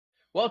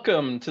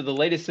Welcome to the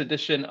latest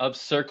edition of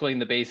Circling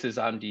the Bases.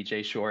 I'm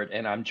DJ Short,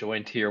 and I'm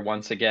joined here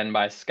once again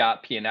by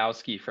Scott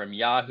Pianowski from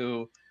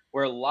Yahoo.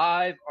 We're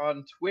live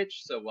on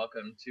Twitch, so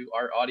welcome to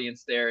our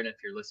audience there. And if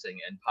you're listening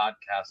in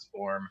podcast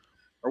form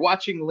or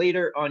watching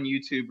later on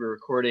YouTube, we're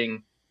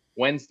recording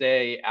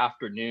Wednesday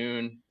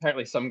afternoon.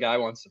 Apparently some guy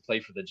wants to play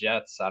for the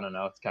Jets. I don't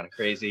know. It's kind of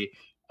crazy.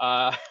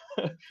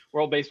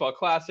 World Baseball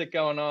Classic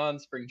going on.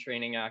 Spring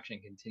training action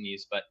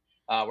continues, but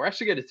we're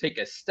actually going to take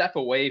a step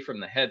away from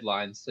the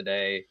headlines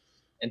today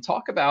and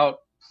talk about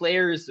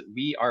players that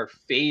we are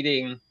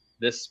fading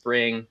this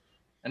spring.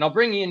 And I'll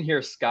bring you in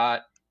here,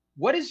 Scott.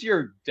 What is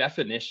your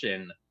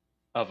definition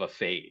of a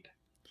fade?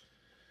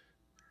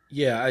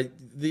 Yeah,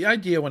 the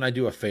idea when I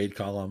do a fade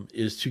column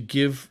is to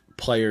give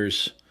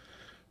players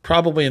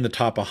probably in the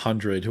top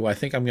 100 who I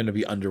think I'm going to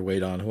be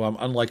underweight on, who I'm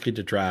unlikely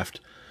to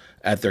draft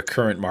at their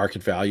current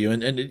market value.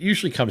 And it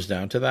usually comes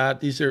down to that.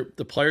 These are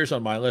the players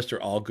on my list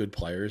are all good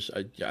players.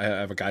 I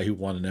have a guy who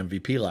won an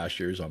MVP last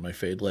year who's on my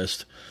fade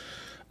list.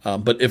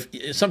 But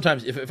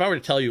if I were to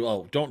tell you,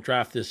 oh, don't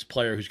draft this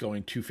player who's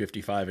going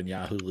 255 in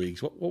Yahoo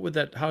leagues, what would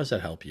that? How does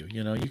that help you?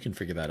 You know, you can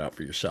figure that out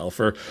for yourself.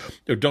 Or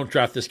don't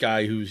draft this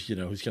guy who's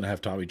going to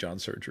have Tommy John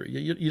surgery.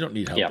 You don't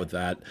need help with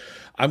that.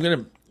 At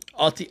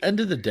the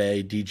end of the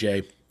day,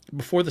 DJ,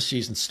 before the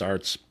season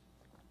starts,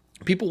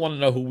 people want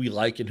to know who we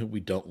like and who we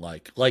don't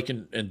like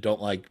and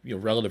don't like,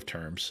 relative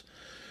terms.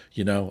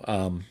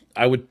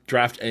 I would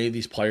draft any of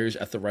these players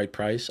at the right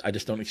price. I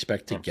just don't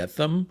expect to get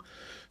them.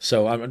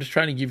 So I'm just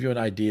trying to give you an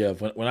idea of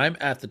when I'm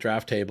at the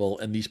draft table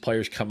and these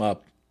players come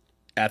up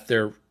at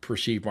their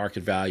perceived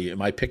market value,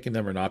 am I picking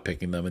them or not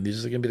picking them? And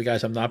these are going to be the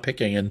guys I'm not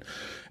picking. And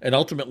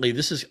ultimately,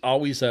 this is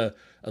always a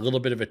little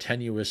bit of a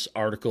tenuous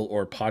article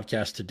or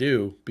podcast to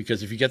do,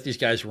 because if you get these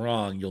guys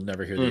wrong, you'll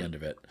never hear the end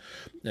of it.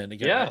 And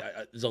again,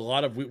 there's a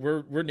lot of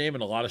we're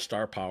naming a lot of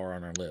star power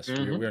on our list.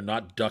 Mm-hmm. We're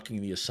not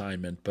ducking the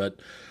assignment, but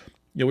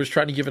we're just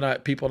trying to give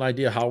people an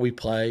idea how we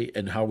play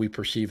and how we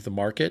perceive the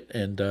market,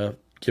 and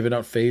giving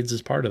out fades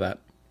is part of that.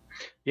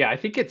 Yeah, I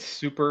think it's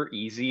super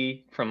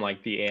easy from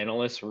like the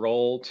analyst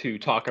role to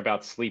talk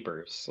about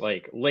sleepers,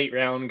 like late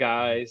round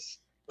guys,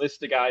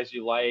 list of guys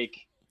you like,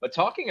 but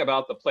talking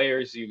about the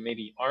players you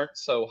maybe aren't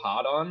so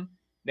hot on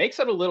makes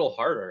it a little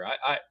harder.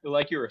 I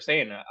like you were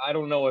saying, I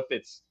don't know if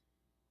it's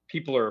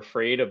people are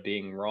afraid of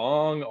being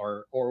wrong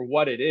or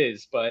what it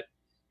is, but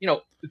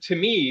to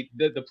me,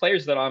 the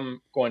players that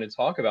I'm going to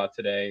talk about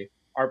today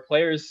are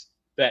players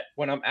that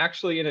when I'm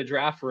actually in a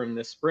draft room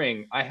this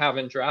spring, I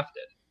haven't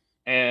drafted.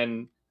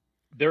 And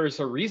there's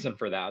a reason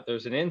for that.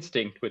 There's an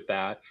instinct with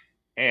that.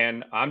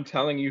 And I'm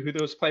telling you who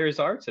those players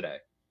are today.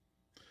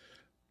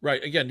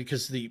 Right. Again,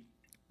 because the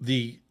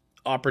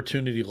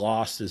opportunity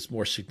lost is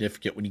more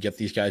significant when you get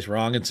these guys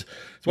wrong. It's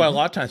why a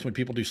lot of times when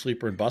people do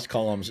sleeper and bust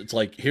columns, it's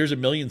like, here's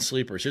 1 million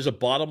sleepers. Here's a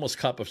bottomless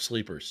cup of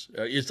sleepers.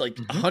 It's like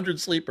 100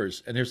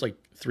 sleepers, and here's like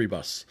 3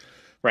 busts.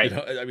 Right.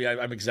 I mean,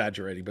 I'm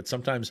exaggerating, but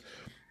sometimes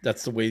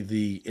that's the way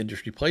the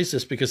industry plays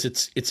this, because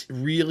it's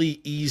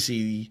really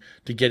easy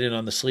to get in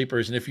on the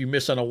sleepers. And if you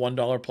miss on a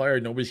 $1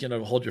 player, nobody's going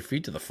to hold your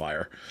feet to the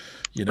fire,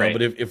 Right.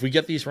 But if we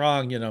get these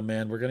wrong,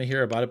 man, we're going to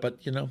hear about it. But,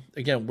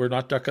 again, we're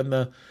not ducking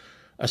the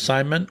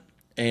assignment.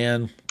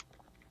 And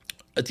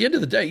at the end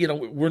of the day,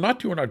 we're not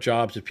doing our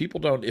jobs. If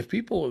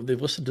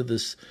they've listened to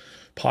this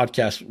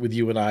podcast with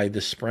you and I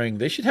this spring,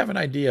 they should have an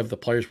idea of the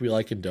players we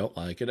like and don't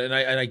like. And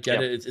I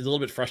get it. It's a little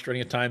bit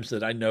frustrating at times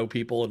that I know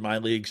people in my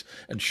leagues,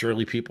 and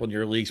surely people in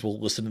your leagues will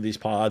listen to these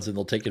pods and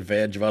they'll take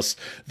advantage of us.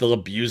 They'll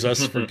abuse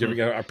us for giving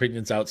our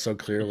opinions out so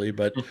clearly.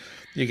 But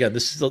again,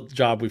 this is the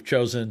job we've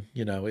chosen.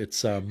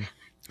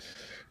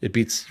 It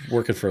beats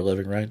working for a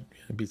living, right?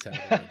 It beats having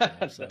a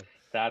job, so.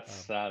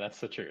 That's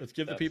the truth. Let's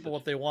give the people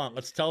what they want.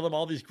 Let's tell them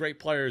all these great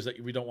players that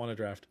we don't want to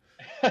draft.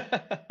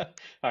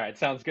 All right,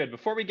 sounds good.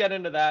 Before we get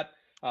into that,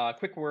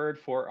 quick word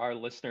for our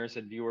listeners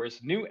and viewers.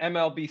 New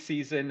MLB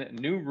season,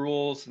 new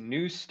rules,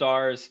 new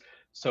stars.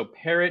 So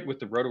pair it with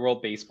the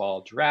Rotoworld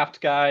Baseball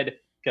Draft Guide.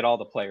 Get all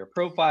the player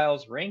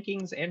profiles,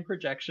 rankings, and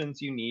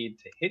projections you need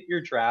to hit your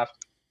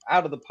draft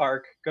out of the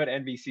park. Go to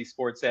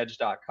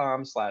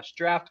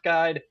NBCSportsEdge.com/draft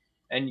guide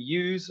and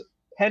use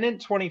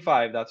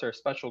Pennant25. That's our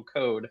special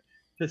code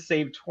to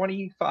save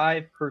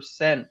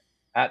 25%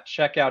 at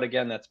checkout.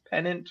 Again, that's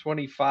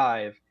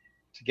Pennant25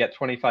 to get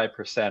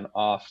 25%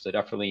 off. So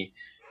definitely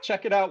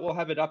check it out. We'll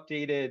have it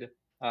updated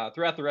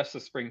throughout the rest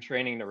of spring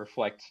training to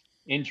reflect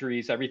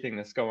injuries, everything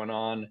that's going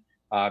on.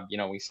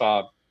 We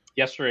saw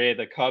yesterday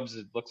the Cubs,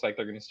 it looks like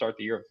they're going to start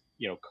the year of,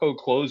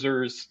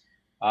 co-closers,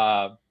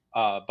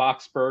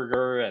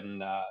 Boxberger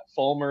and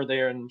Fulmer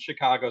there in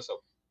Chicago.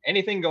 So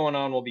anything going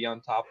on, we'll be on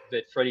top of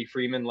it. Freddie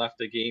Freeman left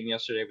the game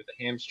yesterday with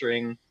a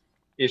hamstring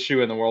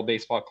issue in the World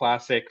Baseball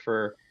Classic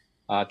for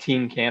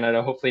Team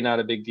Canada. Hopefully not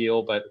a big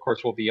deal, but of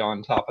course we'll be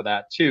on top of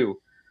that too.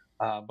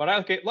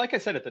 But like I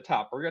said at the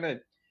top, we're going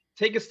to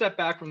take a step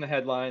back from the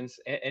headlines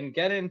and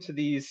get into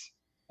these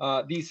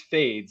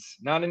fades.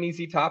 Not an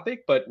easy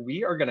topic, but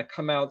we are going to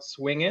come out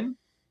swinging,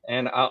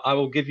 and I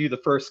will give you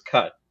the first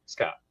cut,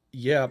 Scott.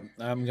 Yeah,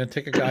 I'm going to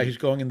take a guy who's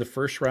going in the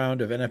first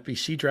round of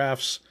NFBC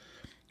drafts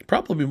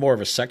Probably more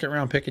of a second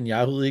round pick in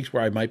Yahoo leagues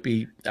where I might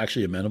be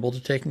actually amenable to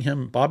taking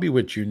him. Bobby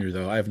Witt Jr.,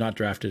 though, I have not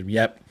drafted him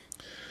yet.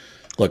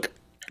 Look,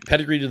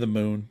 pedigree to the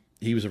moon.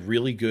 He was a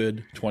really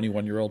good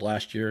 21-year-old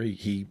last year.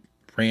 He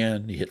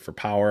ran, he hit for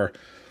power.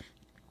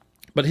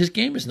 But his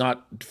game is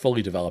not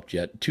fully developed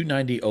yet.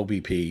 290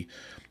 OBP.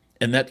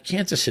 And that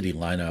Kansas City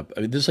lineup,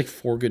 I mean, there's like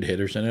 4 good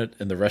hitters in it,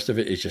 and the rest of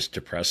it is just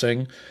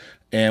depressing.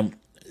 And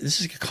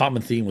this is a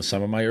common theme with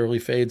some of my early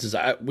fades is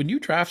when you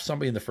draft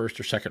somebody in the first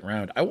or second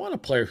round, I want a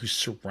player who's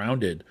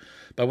surrounded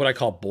by what I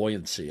call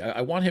buoyancy.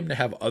 I want him to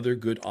have other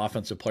good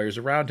offensive players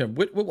around him.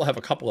 Witt will have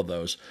a couple of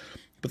those.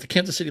 But the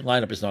Kansas City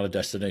lineup is not a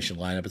destination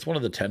lineup. It's one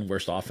of the 10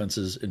 worst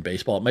offenses in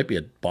baseball. It might be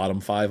a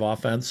bottom 5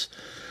 offense.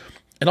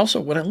 And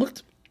also, when I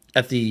looked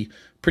at the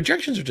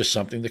projections, are just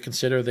something to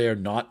consider. They are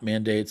not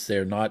mandates. They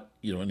are not,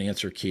 an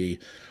answer key.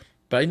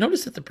 But I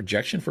noticed that the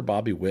projection for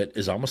Bobby Witt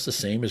is almost the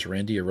same as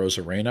Randy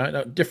Arozarena.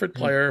 Now, different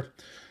player,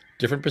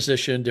 different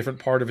position, different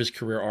part of his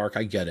career arc.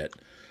 I get it.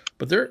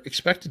 But they're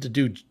expected to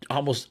do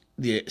almost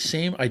the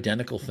same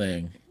identical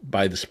thing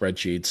by the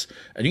spreadsheets.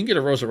 And you can get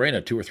a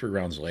Arozarena 2 or 3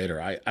 rounds later.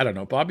 I don't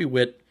know. Bobby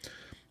Witt,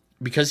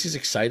 because he's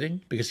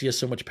exciting, because he has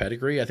so much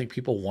pedigree, I think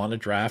people want to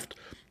draft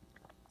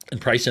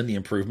and price in the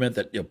improvement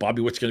that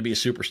Bobby Witt's going to be a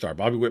superstar.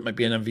 Bobby Witt might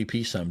be an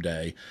MVP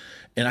someday.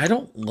 And I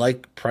don't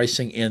like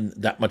pricing in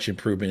that much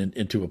improvement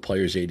into a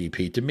player's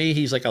ADP. To me,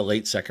 he's like a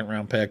late second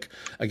round pick.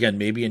 Again,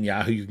 maybe in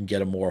Yahoo you can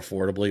get him more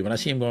affordably. When I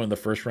see him going in the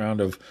first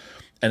round of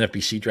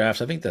NFBC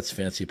drafts, I think that's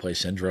fancy play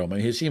syndrome. I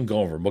mean, you see him go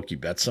over Mookie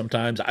Betts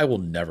sometimes. I will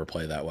never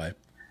play that way.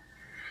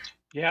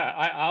 Yeah,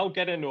 I'll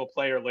get into a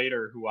player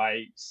later who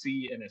I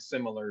see in a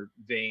similar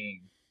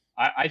vein.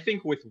 I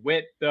think with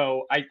Witt,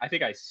 though, I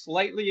think I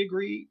slightly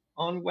agree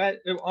on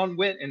Witt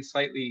and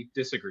slightly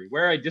disagree.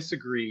 Where I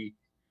disagree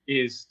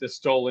is the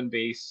stolen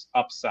base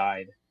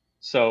upside.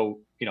 So,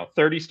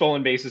 30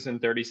 stolen bases in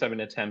 37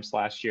 attempts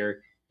last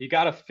year. You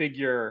got to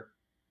figure,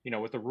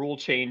 with the rule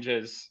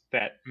changes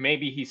that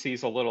maybe he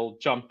sees a little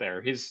jump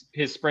there. His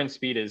sprint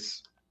speed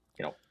is,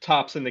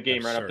 tops in the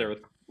game right up there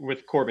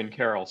with Corbin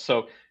Carroll.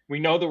 So we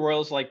know the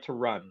Royals like to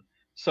run.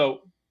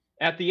 So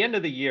at the end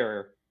of the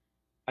year,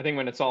 I think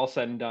when it's all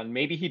said and done,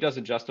 maybe he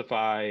doesn't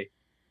justify,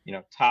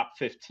 top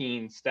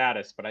 15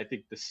 status, but I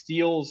think the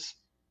steals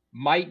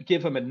might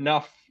give him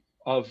enough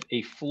of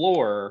a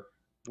floor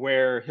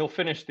where he'll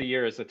finish the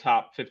year as a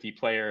top 50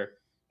 player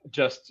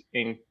just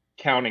in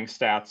counting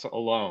stats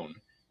alone.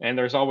 And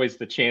there's always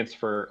the chance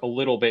for a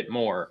little bit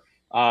more.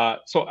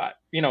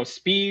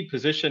 Speed,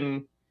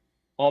 position,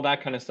 all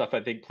that kind of stuff,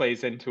 I think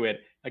plays into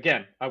it.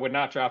 Again, I would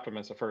not draft him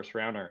as a first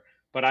rounder,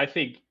 but I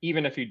think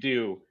even if you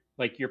do,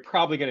 you're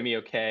probably going to be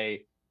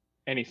okay.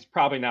 And he's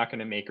probably not going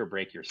to make or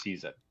break your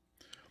season.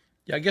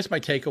 Yeah, I guess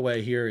my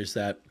takeaway here is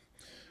that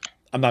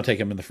I'm not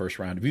taking him in the first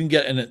round. If you can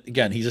get, and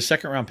again, he's a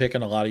second round pick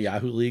in a lot of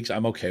Yahoo leagues.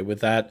 I'm okay with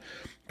that.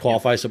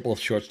 Qualifies at both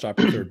shortstop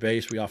and third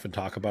base. We often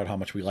talk about how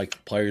much we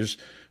like players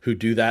who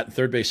do that.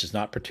 Third base is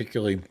not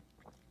particularly.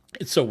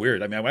 It's so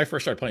weird. I mean, when I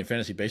first started playing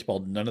fantasy baseball,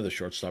 none of the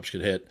shortstops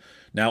could hit.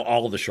 Now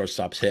all of the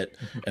shortstops hit,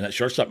 and that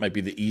shortstop might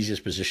be the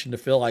easiest position to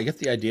fill. I get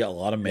the idea. A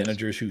lot of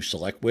managers who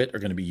select Witt are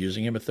going to be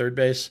using him at third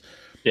base.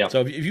 Yeah.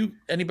 So if you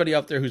anybody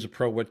out there who's a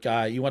pro Witt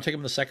guy, you want to take him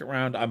in the second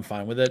round, I'm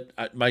fine with it.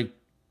 My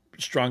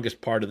strongest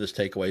part of this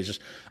takeaway is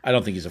just I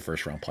don't think he's a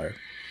first round player.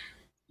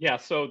 Yeah.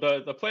 So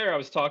the player I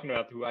was talking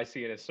about, who I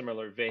see in a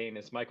similar vein,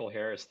 is Michael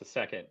Harris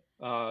II.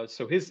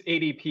 So his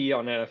ADP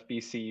on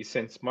NFBC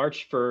since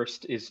March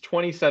 1st is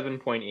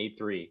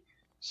 27.83.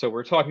 So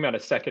we're talking about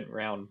a second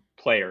round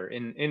player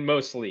in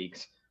most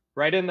leagues,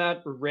 right in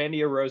that Randy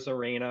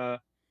Arozarena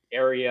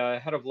area,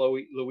 ahead of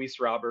Luis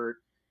Robert.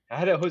 I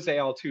had a Jose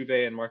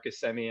Altuve and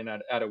Marcus Semien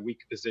at a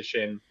weak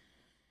position.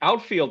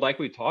 Outfield, like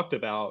we talked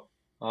about,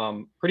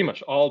 pretty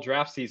much all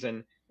draft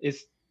season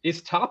is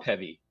top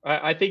heavy.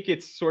 I think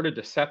it's sort of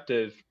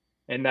deceptive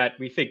in that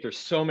we think there's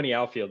so many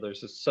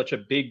outfielders. There's such a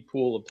big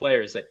pool of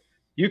players that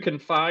you can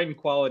find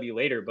quality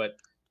later. But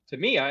to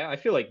me, I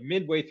feel like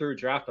midway through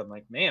draft, I'm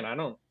like, man,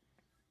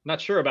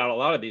 not sure about a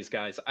lot of these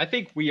guys. I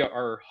think we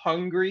are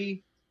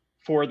hungry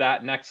for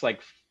that next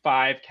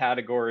 5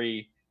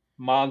 category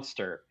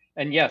monster.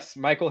 And yes,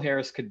 Michael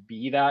Harris could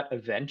be that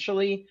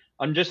eventually.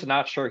 I'm just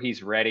not sure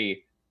he's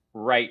ready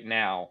right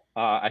now.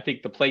 I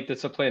think the plate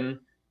discipline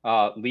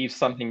leaves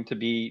something to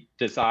be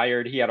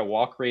desired. He had a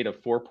walk rate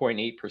of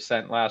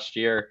 4.8% last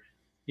year.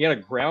 He had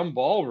a ground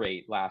ball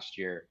rate last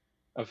year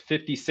of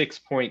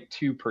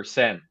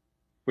 56.2%,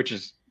 which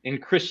is in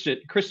Christian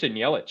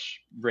Yelich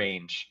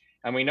range.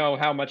 And we know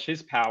how much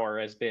his power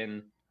has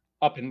been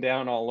up and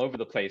down all over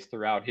the place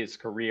throughout his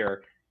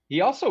career.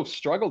 He also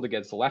struggled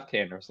against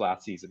left-handers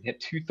last season, hit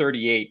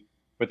 238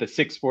 with a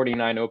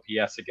 649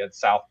 OPS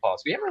against southpaws.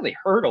 We haven't really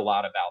heard a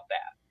lot about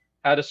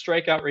that. Had a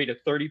strikeout rate of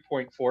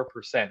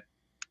 30.4%.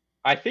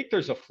 I think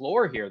there's a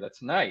floor here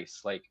that's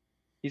nice.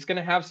 He's going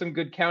to have some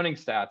good counting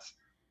stats.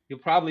 He'll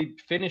probably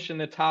finish in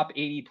the top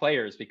 80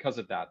 players because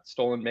of that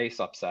stolen base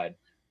upside.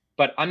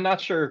 But I'm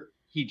not sure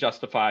he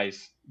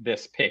justifies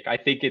this pick. I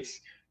think it's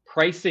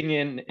pricing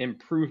in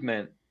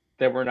improvement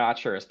that we're not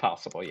sure is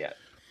possible yet.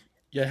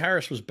 Yeah,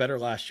 Harris was better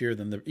last year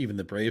than even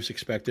the Braves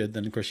expected.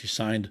 Then, of course, he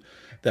signed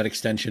that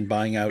extension,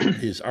 buying out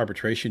his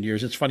arbitration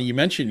years. It's funny, you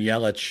mentioned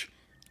Yelich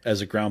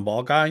as a ground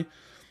ball guy.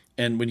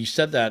 And when you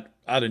said that,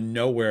 out of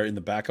nowhere in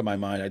the back of my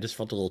mind, I just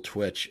felt a little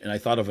twitch. And I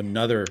thought of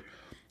another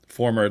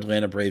former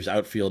Atlanta Braves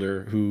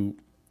outfielder who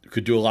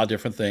could do a lot of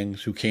different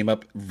things, who came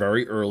up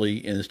very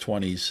early in his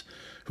 20s,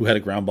 who had a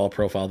ground ball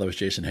profile. That was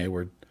Jason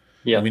Hayward.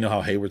 Yeah. And we know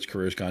how Hayward's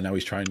career's gone. Now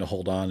he's trying to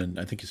hold on, and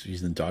I think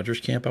he's in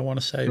Dodgers camp, I want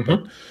to say.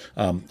 Mm-hmm.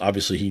 But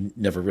obviously he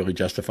never really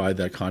justified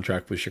that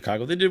contract with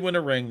Chicago. They did win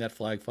a ring. That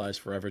flag flies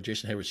forever.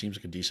 Jason Hayward seems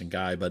like a decent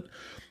guy, but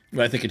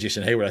when I think of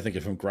Jason Hayward, I think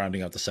of him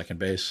grounding out the second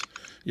base.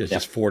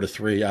 Just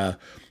 4-3.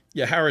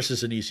 Harris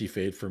is an easy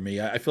fade for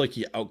me. I feel like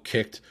he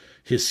outkicked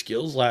his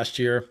skills last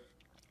year.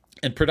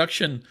 And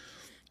production,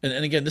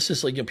 and again, this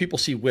is like, people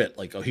see Witt,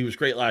 like, oh, he was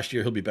great last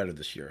year, he'll be better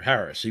this year.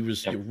 Harris, he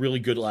was really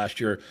good last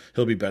year,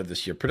 he'll be better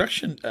this year.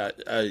 Production,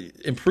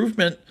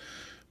 improvement,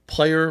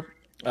 player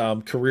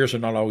careers are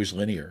not always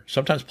linear.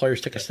 Sometimes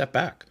players take a step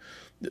back.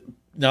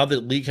 Now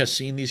the league has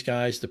seen these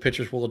guys, the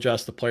pitchers will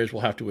adjust, the players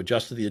will have to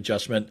adjust to the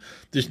adjustment.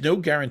 There's no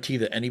guarantee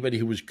that anybody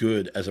who was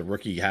good as a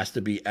rookie has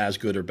to be as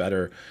good or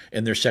better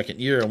in their second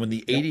year. And when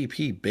the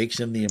ADP bakes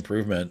in the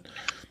improvement,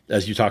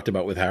 as you talked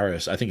about with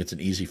Harris, I think it's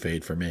an easy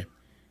fade for me.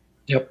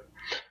 Yep.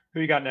 Who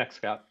you got next,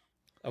 Scott?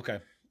 Okay.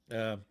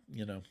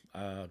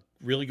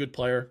 Really good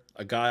player,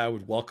 a guy I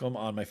would welcome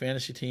on my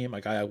fantasy team, a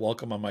guy I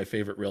welcome on my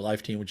favorite real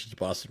life team, which is the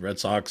Boston Red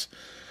Sox.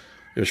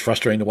 It was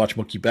frustrating to watch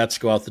Mookie Betts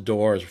go out the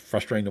door. It was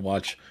frustrating to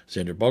watch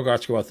Xander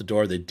Bogaerts go out the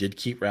door. They did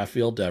keep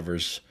Rafael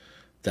Devers.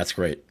 That's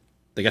great.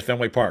 They got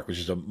Fenway Park, which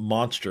is a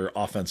monster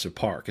offensive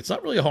park. It's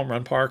not really a home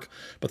run park,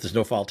 but there's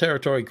no foul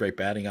territory, great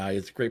batting eye.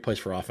 It's a great place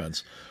for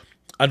offense.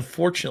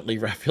 Unfortunately,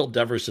 Rafael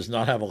Devers does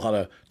not have a lot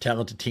of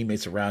talented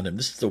teammates around him.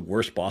 This is the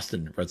worst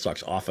Boston Red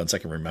Sox offense I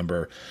can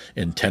remember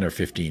in 10 or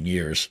 15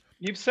 years.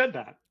 You've said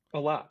that a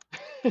lot.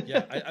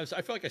 Yeah, I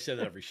feel like I say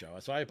that every show,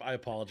 so I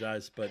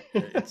apologize, but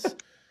it's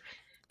 –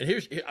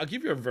 and I'll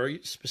give you a very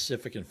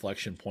specific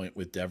inflection point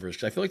with Devers,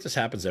 because I feel like this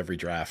happens every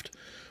draft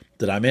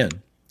that I'm in.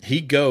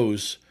 He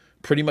goes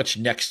pretty much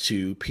next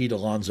to Pete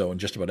Alonso in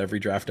just about every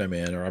draft I'm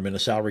in, or I'm in a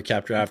salary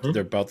cap draft. Mm-hmm.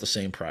 They're about the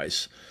same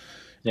price.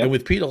 Yep. And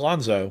with Pete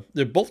Alonso,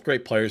 they're both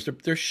great players.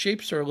 Their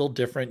shapes are a little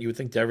different. You would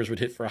think Devers would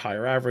hit for a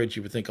higher average.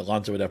 You would think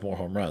Alonso would have more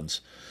home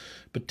runs.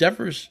 But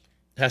Devers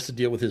has to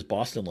deal with his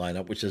Boston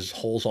lineup, which has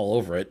holes all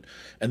over it.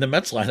 And the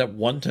Mets lineup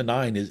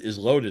 1-9 is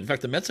loaded. In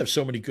fact, the Mets have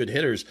so many good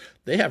hitters.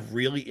 They have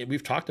really, we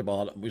talked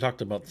about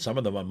some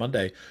of them on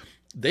Monday.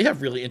 They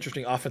have really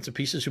interesting offensive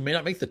pieces who may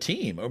not make the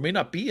team or may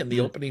not be in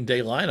the opening day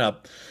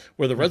lineup,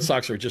 where the Red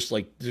Sox are just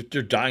like,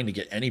 they're dying to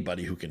get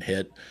anybody who can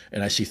hit.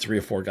 And I see 3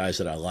 or 4 guys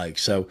that I like.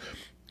 So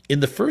in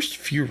the first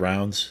few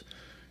rounds,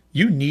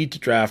 you need to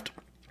draft.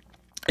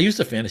 I used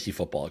a fantasy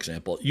football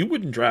example. You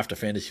wouldn't draft a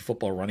fantasy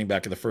football running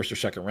back in the first or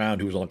second round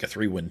who was on like a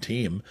 3-win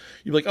team.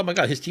 You'd be like, oh my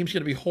God, his team's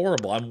going to be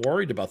horrible. I'm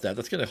worried about that.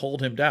 That's going to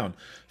hold him down.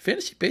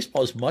 Fantasy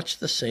baseball is much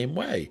the same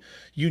way.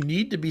 You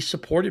need to be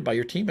supported by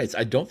your teammates.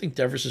 I don't think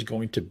Devers is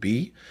going to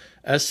be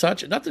as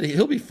such. Not that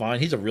he'll be fine.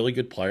 He's a really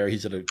good player.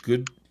 He's at a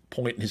good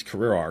point in his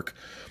career arc.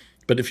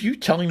 But if you're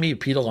telling me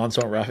Pete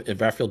Alonso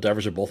and Rafael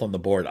Devers are both on the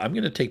board, I'm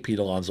going to take Pete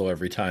Alonso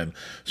every time.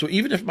 So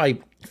even if my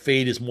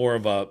fade is more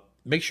of a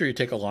make sure you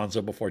take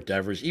Alonso before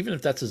Devers, even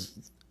if that's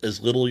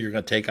as little you're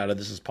going to take out of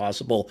this as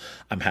possible,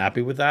 I'm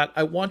happy with that.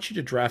 I want you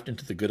to draft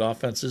into the good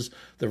offenses.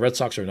 The Red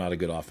Sox are not a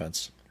good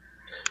offense.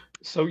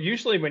 So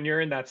usually when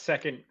you're in that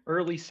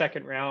early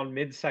second round,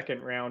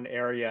 mid-second round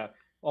area,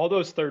 all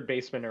those third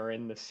basemen are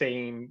in the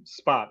same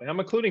spot. And I'm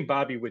including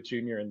Bobby Witt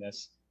Jr. in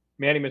this.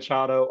 Manny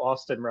Machado,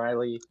 Austin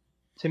Riley.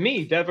 To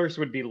me, Devers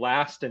would be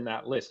last in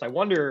that list. I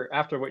wonder,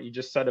 after what you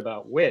just said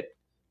about Witt,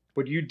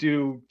 would you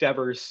do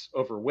Devers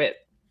over Witt?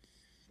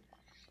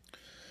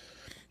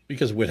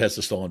 Because Witt has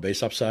the stolen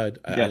base upside,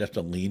 I'd have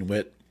to lean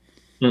Witt.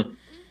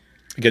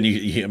 Again,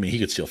 he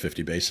could steal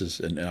 50 bases,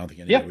 and I don't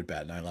think anybody would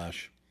bat an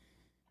eyelash.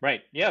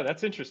 Right. Yeah,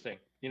 that's interesting.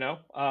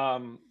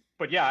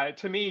 But yeah,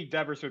 to me,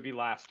 Devers would be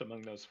last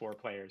among those 4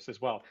 players as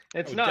well.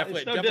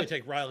 Definitely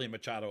take Riley and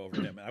Machado over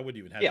him. I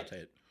wouldn't even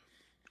hesitate.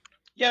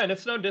 Yeah, and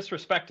it's no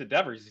disrespect to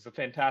Devers. He's a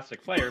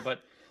fantastic player, but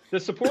the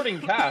supporting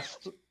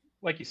cast,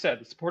 like you said,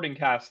 the supporting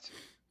cast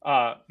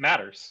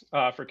matters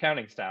for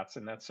counting stats,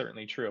 and that's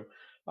certainly true.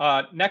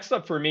 Next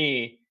up for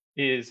me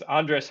is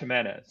Andres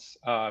Gimenez,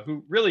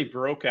 who really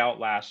broke out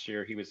last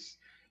year. He was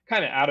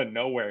kind of out of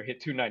nowhere, hit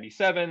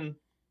 297,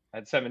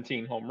 had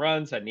 17 home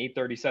runs, had an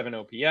 837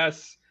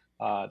 OPS,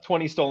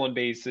 20 stolen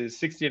bases,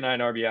 69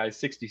 RBIs,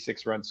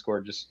 66 runs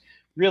scored. Just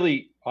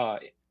really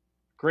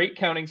great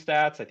counting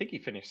stats. I think he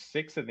finished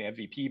 6th in the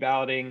MVP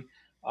balloting.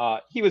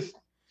 He was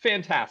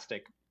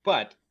fantastic,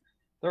 but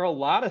there are a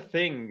lot of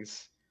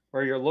things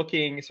where you're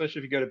looking, especially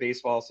if you go to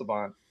Baseball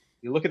Savant,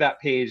 you look at that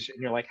page and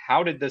you're like,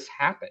 how did this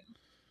happen?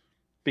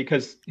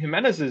 Because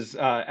Gimenez's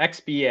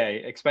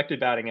XBA, expected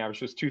batting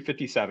average, was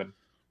 257.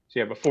 So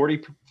you have a 40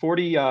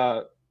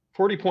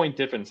 point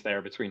difference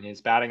there between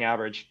his batting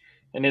average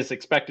and his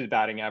expected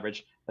batting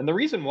average. And the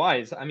reason why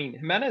is,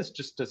 Gimenez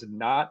just does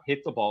not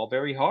hit the ball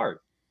very hard.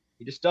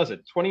 He just does it.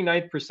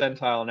 29th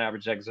percentile in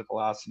average exit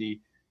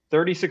velocity,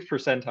 36th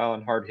percentile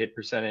in hard hit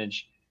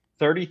percentage,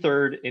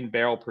 33rd in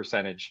barrel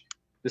percentage.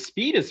 The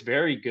speed is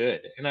very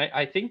good. And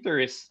I think there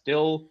is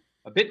still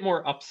a bit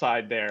more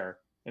upside there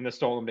in the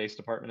stolen base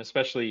department,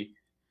 especially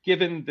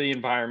given the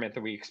environment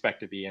that we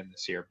expect to be in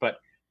this year. But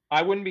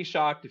I wouldn't be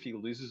shocked if he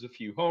loses a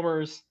few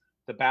homers,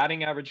 the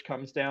batting average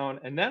comes down,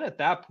 and then at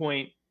that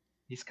point,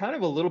 he's kind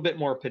of a little bit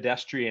more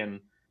pedestrian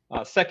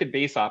second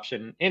base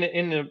option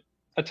in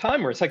a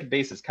time where second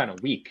base is kind of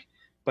weak.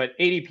 But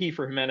ADP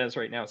for Gimenez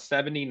right now,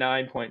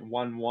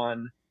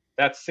 79.11.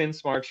 That's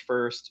since March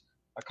 1st.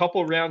 A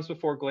couple rounds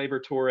before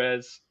Gleyber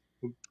Torres,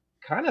 who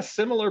kind of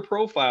similar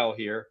profile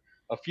here.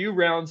 A few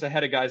rounds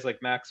ahead of guys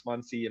like Max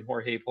Muncy and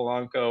Jorge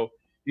Polanco.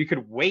 You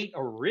could wait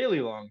a really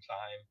long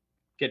time,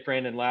 get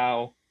Brandon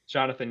Lau,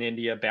 Jonathan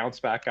India, bounce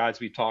back guys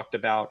we talked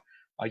about.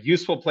 A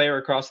useful player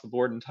across the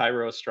board in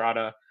Thairo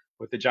Estrada,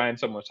 with the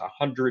Giants almost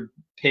 100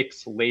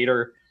 picks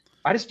later.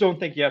 I just don't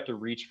think you have to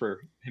reach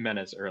for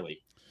Gimenez early.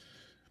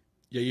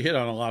 Yeah, you hit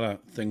on a lot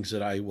of things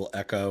that I will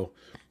echo.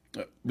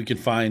 We can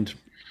find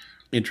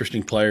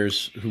interesting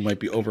players who might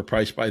be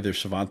overpriced by their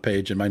Savant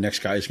page, and my next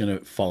guy is going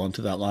to fall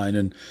into that line.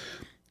 And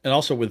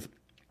also with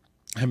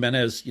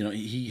Gimenez,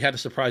 he had a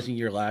surprising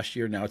year last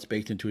year. Now it's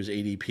baked into his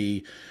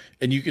ADP,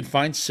 and you can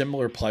find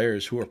similar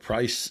players who are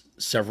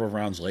priced several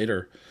rounds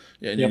later.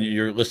 And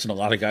you're listing a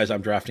lot of guys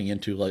I'm drafting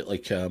into,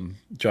 like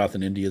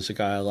Jonathan India is a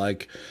guy I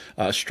like.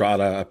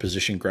 Strada, a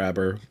position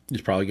grabber.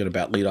 He's probably going to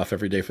bat leadoff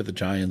every day for the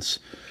Giants.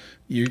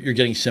 You're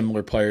getting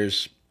similar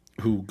players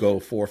who go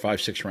 4, 5,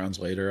 6 rounds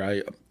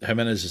later.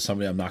 Gimenez is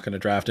somebody I'm not going to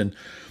draft. And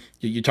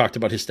you talked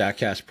about his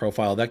StatCast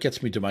profile. That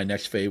gets me to my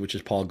next fade, which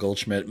is Paul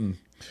Goldschmidt. And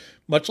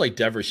much like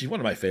Devers, he's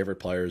one of my favorite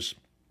players.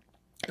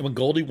 And when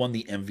Goldie won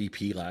the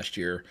MVP last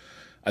year,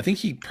 I think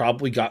he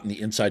probably got in the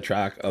inside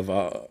track of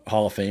a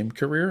Hall of Fame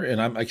career, and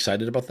I'm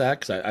excited about that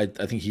because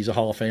I think he's a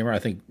Hall of Famer. I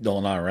think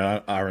Nolan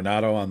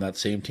Arenado on that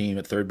same team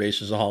at third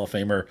base is a Hall of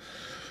Famer.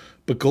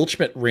 But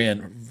Goldschmidt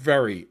ran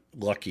very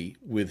lucky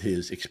with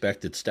his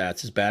expected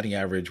stats. His batting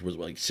average was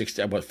like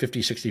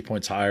 50, 60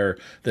 points higher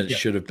than it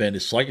should have been.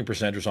 His slugging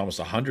percentage was almost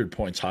 100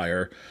 points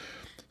higher.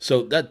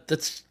 So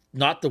that's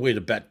not the way to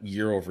bet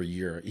year over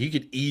year. He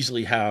could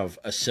easily have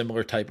a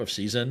similar type of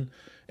season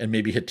and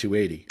maybe hit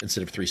 280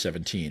 instead of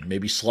 317,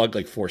 maybe slug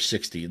like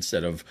 460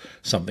 instead of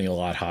something a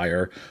lot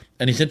higher.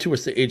 And he's into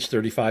his age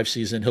 35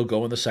 season. He'll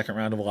go in the second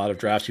round of a lot of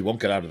drafts. He won't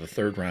get out of the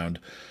third round.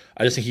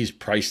 I just think he's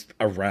priced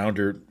a round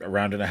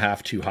and a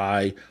half too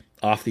high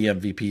off the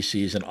MVP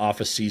season, off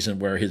a season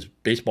where his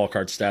baseball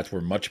card stats were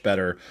much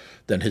better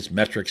than his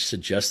metrics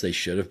suggest they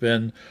should have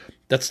been.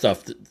 That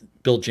stuff,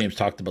 Bill James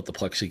talked about the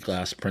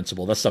plexiglass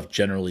principle. That stuff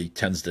generally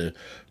tends to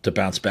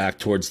bounce back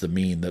towards the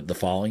mean the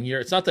following year.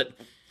 It's not that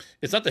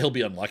he'll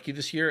be unlucky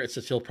this year. It's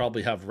that he'll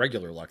probably have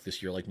regular luck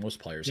this year, like most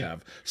players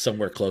have,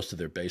 somewhere close to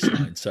their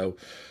baseline. So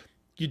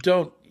you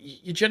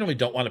generally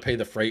don't want to pay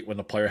the freight when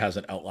a player has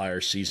an outlier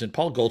season.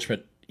 Paul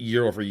Goldschmidt,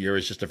 year over year,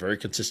 is just a very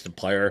consistent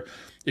player.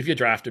 If you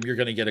draft him, you're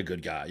going to get a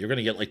good guy. You're going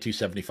to get like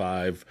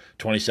 275,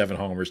 27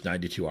 homers,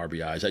 92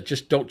 RBIs. I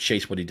just don't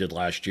chase what he did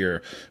last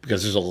year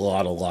because there's a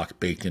lot of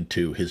luck baked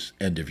into his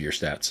end of year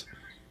stats.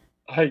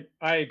 I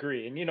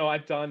agree. And,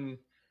 I've done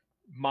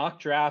mock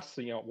drafts,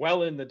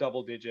 well in the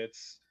double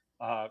digits.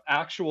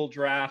 Actual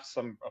drafts,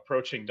 I'm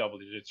approaching double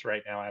digits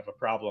right now. I have a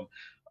problem.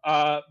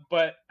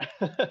 But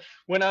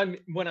when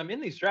I'm in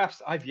these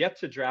drafts, I've yet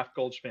to draft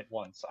Goldschmidt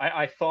once.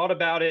 I thought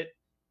about it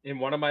in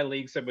one of my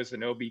leagues. It was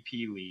an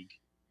OBP league.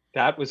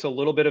 That was a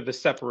little bit of a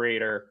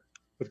separator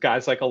with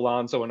guys like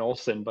Alonso and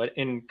Olsen, but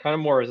in kind of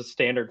more as a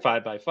standard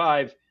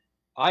 5x5,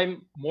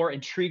 I'm more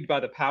intrigued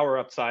by the power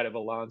upside of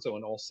Alonso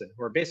and Olsen,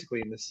 who are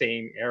basically in the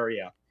same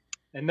area.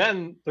 And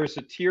then there's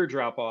a tier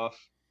drop off.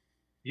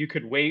 You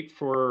could wait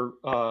for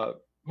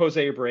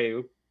Jose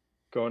Abreu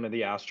going to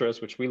the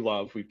Astros, which we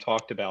love. We've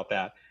talked about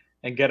that,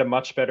 and get a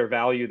much better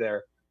value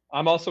there.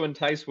 I'm also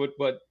enticed with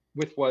what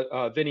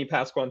Vinny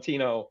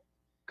Pasquantino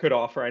could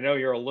offer. I know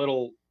you're a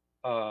little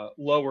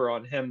lower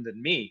on him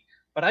than me,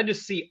 but I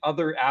just see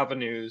other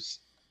avenues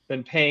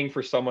than paying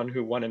for someone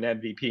who won an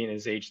MVP in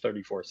his age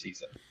 34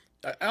 season.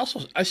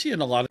 I see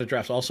in a lot of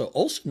drafts also,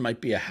 Olsen might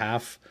be a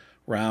half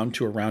round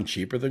to a round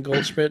cheaper than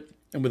Goldschmidt.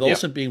 And with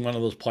Olsen being one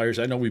of those players,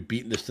 I know we've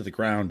beaten this to the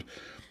ground,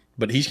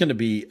 but he's going to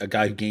be a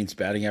guy who gains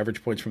batting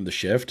average points from the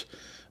shift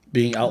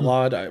being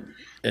outlawed.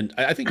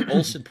 I think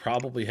Olsen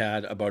probably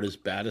had about as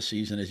bad a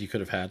season as he could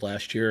have had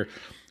last year.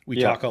 We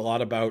talk a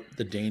lot about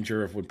the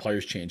danger of when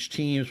players change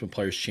teams, when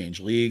players change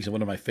leagues, and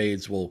one of my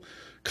fades will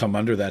come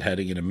under that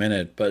heading in a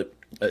minute. But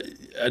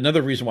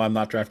another reason why I'm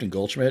not drafting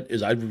Goldschmidt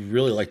is I'd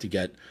really like to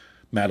get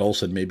Matt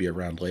Olsen maybe a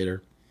round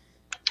later.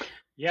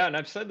 Yeah, and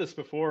I've said this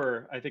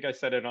before. I think I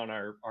said it on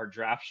our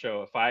draft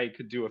show. If I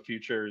could do a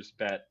futures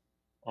bet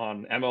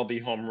on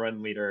MLB home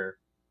run leader,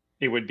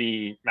 it would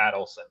be Matt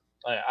Olsen.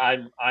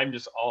 I'm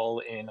just all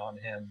in on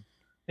him.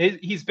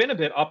 He's been a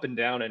bit up and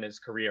down in his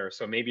career,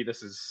 so maybe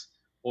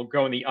we'll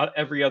go in the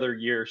every other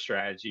year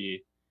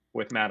strategy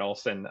with Matt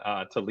Olsen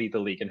to lead the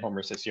league in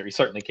homers this year. He's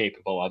certainly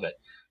capable of it.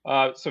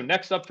 So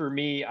next up for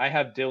me, I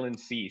have Dylan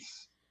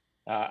Cease.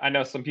 I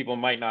know some people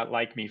might not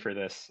like me for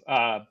this,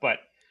 but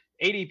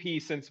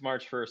ADP since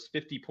March 1st,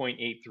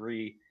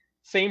 50.83.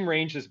 Same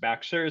range as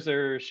Max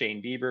Scherzer,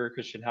 Shane Bieber,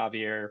 Christian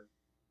Javier,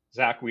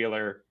 Zach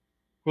Wheeler,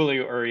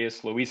 Julio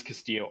Urias, Luis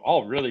Castillo,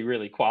 all really,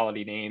 really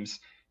quality names.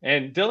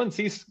 And Dylan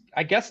Cease,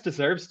 I guess,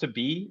 deserves to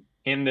be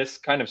in this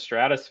kind of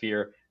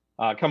stratosphere,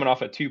 coming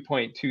off a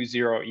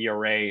 2.20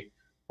 ERA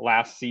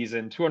last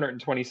season,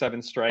 227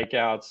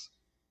 strikeouts.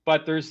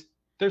 But there's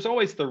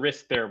always the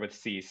risk there with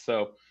Cease.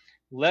 So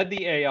led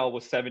the AL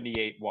with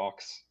 78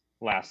 walks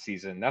last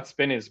season. That's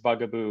been his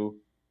bugaboo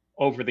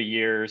over the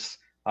years.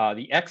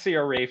 The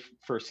xERA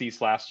for Cease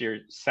last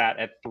year sat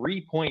at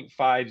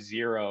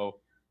 3.50,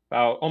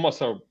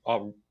 almost a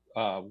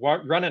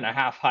run and a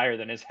half higher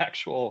than his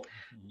actual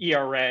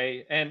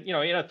ERA. And, he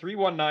had a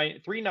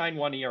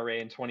 3.91 ERA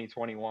in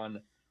 2021,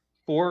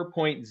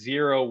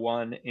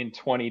 4.01 in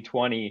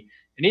 2020.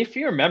 And if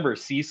you remember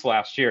Cease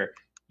last year,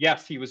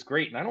 yes, he was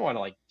great. And I don't want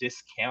to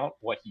discount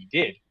what he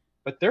did,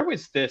 but there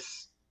was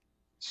this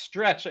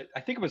stretch, I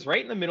think it was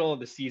right in the middle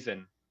of the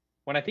season,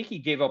 when I think he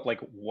gave up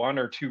 1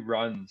 or 2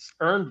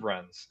 earned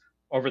runs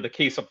over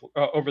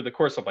the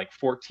course of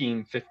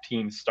 14,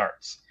 15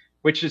 starts,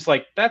 which is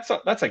that's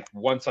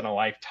once in a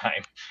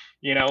lifetime,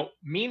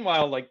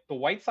 Meanwhile, the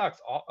White Sox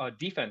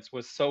defense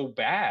was so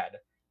bad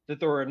that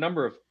there were a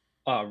number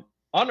of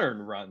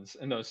unearned runs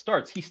in those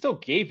starts. He still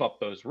gave up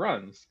those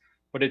runs,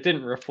 but it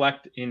didn't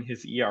reflect in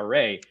his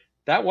ERA.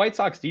 That White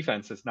Sox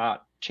defense is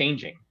not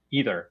changing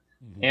either.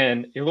 Mm-hmm.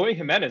 And Eloy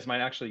Gimenez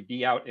might actually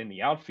be out in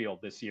the outfield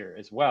this year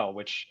as well,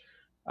 which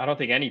I don't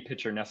think any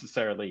pitcher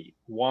necessarily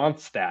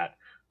wants that.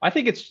 I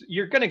think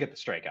you're going to get the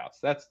strikeouts.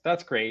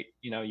 That's great.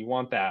 You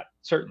want that,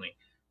 certainly.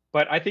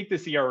 But I think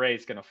this ERA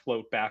is going to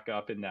float back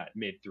up in that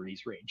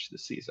mid-threes range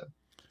this season.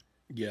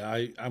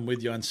 Yeah, I'm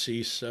with you on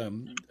Cease.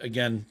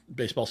 Again,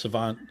 Baseball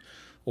Savant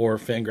or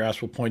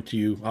Fangraphs will point to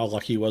you how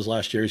lucky he was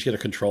last year. He's got a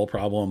control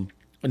problem,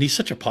 and he's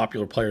such a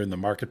popular player in the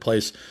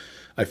marketplace.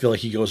 I feel like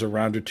he goes a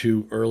round or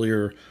two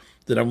earlier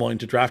that I'm willing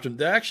to draft him.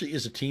 There actually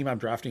is a team I'm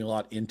drafting a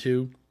lot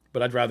into,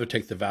 but I'd rather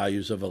take the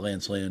values of a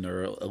Lance Lynn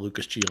or a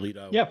Lucas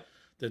Giolito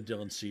than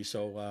Dylan Cease.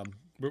 So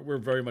we're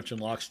very much in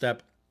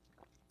lockstep.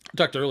 I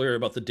talked earlier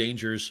about the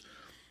dangers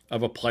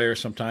of a player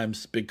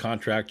sometimes, big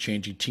contract,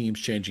 changing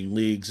teams, changing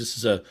leagues. This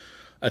is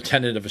a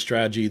tenet of a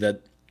strategy that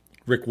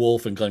Rick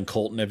Wolf and Glenn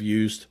Colton have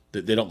used.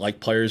 They don't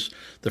like players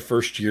the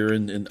first year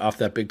and off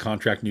that big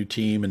contract, new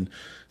team. And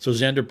so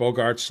Xander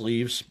Bogaerts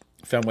leaves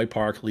Fenway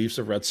Park, leaves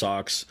the Red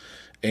Sox.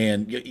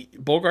 And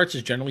Bogaerts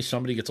is generally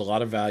somebody who gets a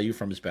lot of value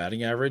from his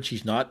batting average.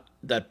 He's not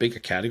that big a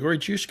category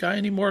juice guy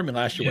anymore. I mean,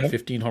 last year,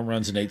 15 home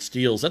runs and 8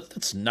 steals.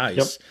 That's nice.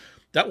 Yep.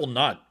 That will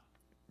not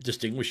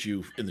distinguish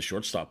you in the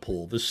shortstop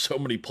pool. There's so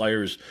many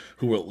players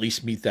who will at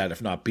least meet that,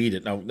 if not beat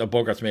it. Now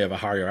Bogaerts may have a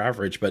higher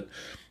average, but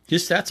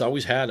his stats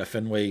always had a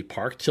Fenway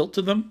Park tilt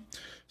to them.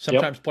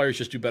 Sometimes players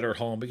just do better at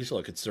home because,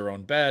 look, it's their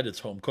own bed, it's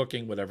home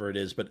cooking, whatever it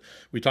is. But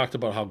we talked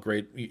about how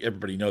great,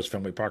 everybody knows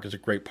Fenway Park is a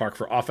great park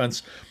for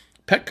offense.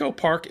 Petco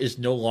Park is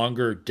no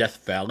longer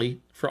Death Valley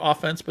for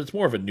offense, but it's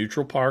more of a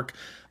neutral park.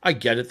 I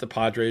get it. The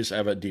Padres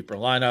have a deeper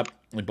lineup,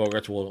 and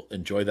Bogaerts will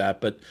enjoy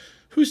that. But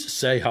who's to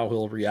say how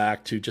he'll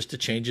react to just the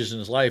changes in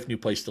his life, new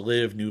place to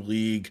live, new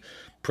league,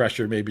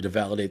 pressure maybe to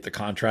validate the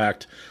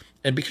contract.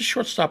 And because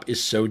shortstop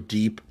is so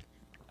deep,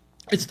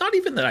 it's not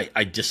even that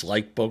I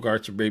dislike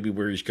Bogaerts or maybe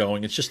where he's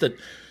going. It's just that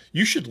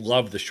you should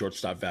love the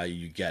shortstop value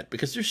you get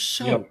because there's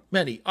so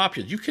many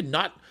options. You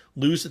cannot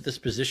lose at this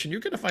position.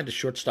 You're going to find a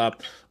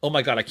shortstop, oh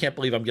my God, I can't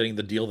believe I'm getting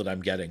the deal that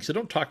I'm getting. So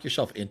don't talk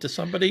yourself into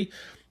somebody.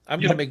 I'm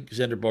going to make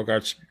Xander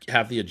Bogaerts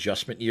have the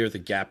adjustment year, the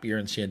gap year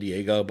in San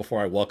Diego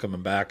before I welcome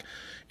him back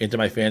into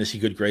my fantasy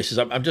good graces.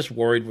 I'm just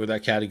worried where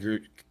that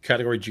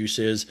category juice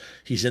is.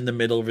 He's in the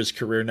middle of his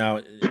career now,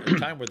 at a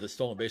time where the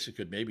stolen bases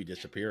could maybe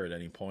disappear at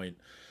any point.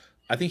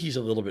 I think he's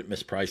a little bit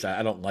mispriced.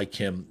 I don't like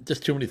him.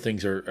 Just too many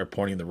things are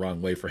pointing the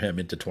wrong way for him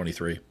into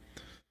 23.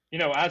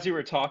 As you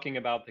were talking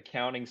about the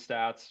counting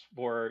stats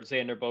for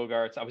Xander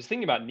Bogaerts, I was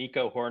thinking about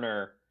Nico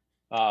Horner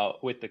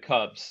with the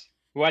Cubs,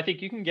 who I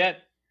think you can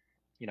get,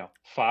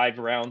 5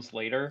 rounds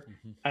later.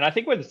 Mm-hmm. And I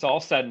think when it's all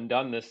said and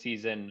done this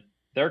season,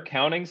 their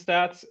counting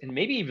stats and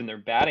maybe even their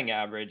batting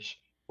average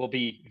will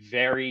be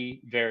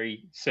very,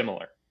 very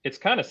similar. It's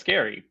kind of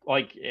scary.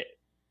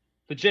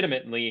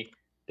 Legitimately,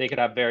 they could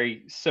have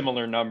very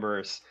similar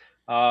numbers.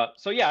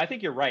 So yeah, I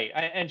think you're right.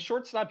 And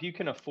shortstop, you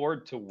can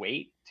afford to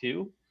wait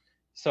too.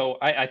 So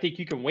I think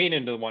you can wait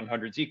into the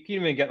 100s. You can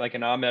even get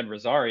an Ahmed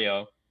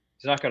Rosario.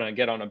 He's not going to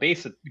get on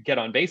base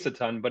a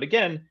ton, but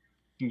again,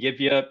 can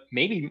give you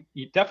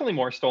definitely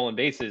more stolen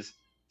bases,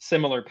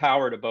 similar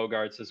power to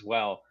Bogaerts as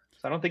well.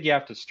 So I don't think you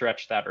have to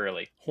stretch that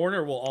early.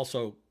 Horner will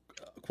also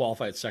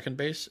qualify at second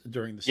base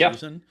during the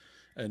season.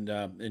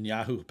 and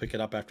Yahoo will pick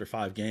it up after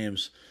 5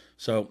 games.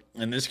 So,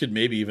 and this could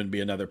maybe even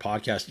be another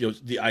podcast.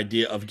 The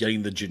idea of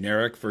getting the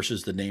generic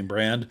versus the name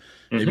brand.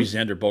 Maybe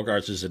Xander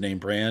Bogaerts is a name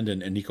brand,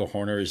 and Nico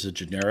Horner is a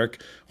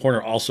generic.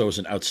 Horner also is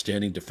an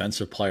outstanding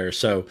defensive player.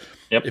 So,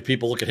 if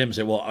people look at him and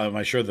say, "Well, am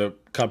I sure the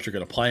Cubs are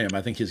going to play him?"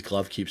 I think his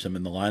glove keeps him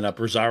in the lineup.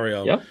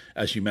 Rosario,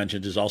 as you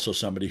mentioned, is also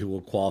somebody who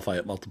will qualify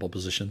at multiple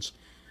positions.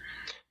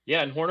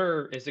 Yeah, and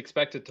Horner is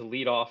expected to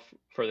lead off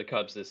for the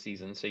Cubs this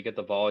season, so you get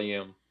the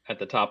volume at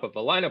the top of the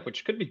lineup,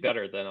 which could be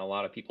better than a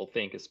lot of people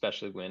think,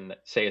 especially when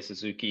Seiya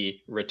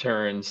Suzuki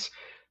returns.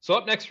 So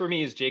up next for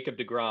me is Jacob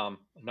deGrom,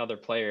 another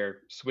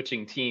player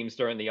switching teams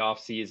during the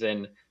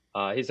offseason.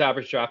 His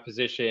average draft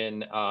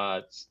position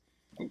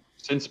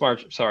since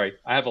March. Sorry,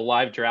 I have a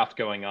live draft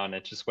going on.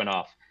 It just went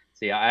off.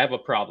 So yeah, I have a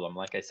problem,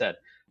 like I said.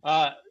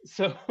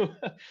 So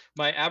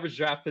my average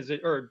draft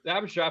position, or the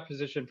average draft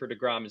position for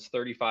deGrom is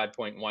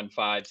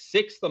 35.15,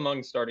 sixth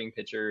among starting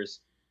pitchers,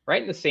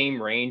 right in the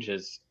same range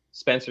as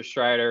Spencer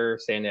Strider,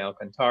 Sandy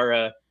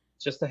Alcantara,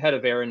 just ahead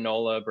of Aaron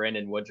Nola,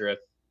 Brandon Woodruff,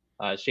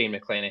 Shane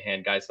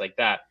McClanahan, guys like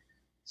that.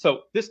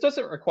 So this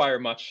doesn't require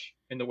much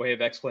in the way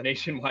of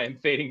explanation why I'm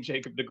fading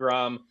Jacob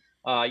deGrom.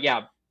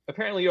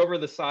 Apparently over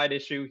the side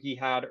issue he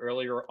had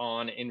earlier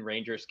on in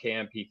Rangers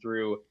camp, he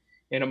threw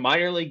in a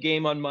minor league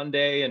game on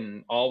Monday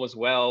and all was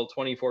well,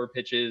 24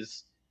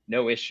 pitches,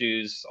 no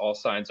issues. All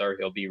signs are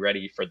he'll be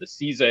ready for the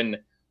season.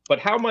 But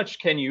how much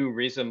can you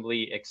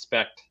reasonably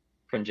expect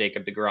from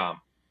Jacob deGrom?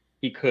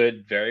 He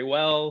could very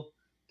well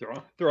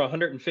throw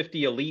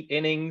 150 elite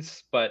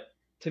innings, but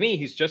to me,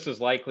 he's just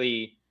as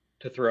likely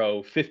to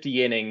throw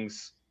 50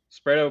 innings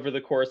spread over the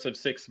course of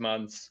 6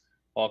 months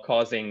while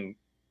causing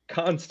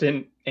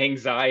constant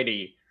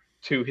anxiety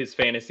to his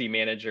fantasy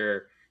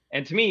manager.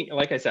 And to me,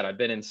 like I said, I've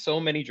been in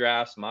so many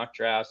drafts, mock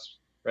drafts,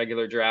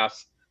 regular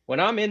drafts. When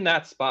I'm in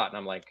that spot and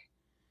I'm like,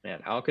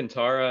 man,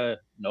 Alcantara,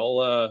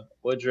 Nola,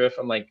 Woodruff,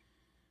 I'm like,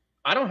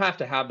 I don't have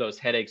to have those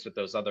headaches with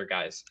those other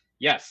guys.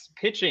 Yes,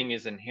 pitching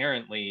is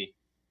inherently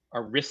a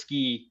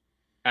risky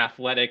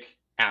athletic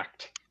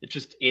act. It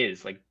just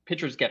is. Like,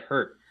 pitchers get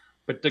hurt.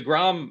 But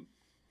deGrom,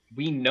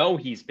 we know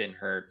he's been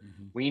hurt.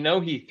 We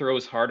know he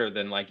throws harder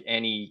than like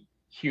any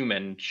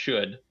human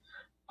should.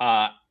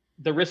 The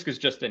risk is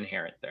just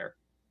inherent there.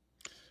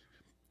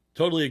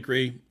 Totally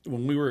agree.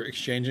 When we were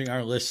exchanging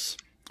our lists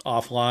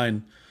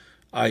offline,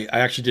 I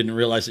actually didn't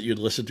realize that you'd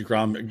listed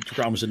deGrom.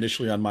 deGrom was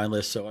initially on my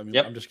list, so I'm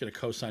just going to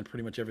co-sign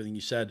pretty much everything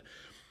you said.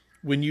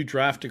 When you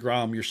draft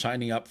deGrom, you're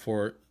signing up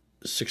for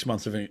 6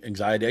 months of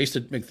anxiety. I used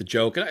to make the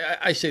joke, and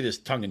I say this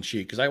tongue in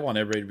cheek because I want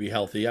everybody to be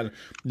healthy.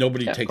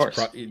 Nobody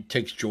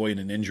takes joy in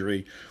an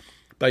injury.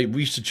 But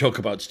we used to joke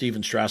about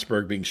Steven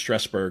Strasburg being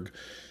Strasburg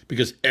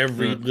because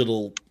every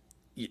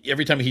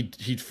time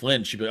he'd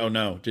flinch, you'd be, oh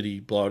no, did he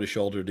blow out his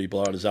shoulder? Did he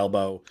blow out his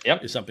elbow?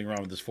 Is something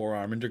wrong with his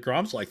forearm? And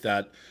deGrom's like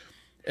that.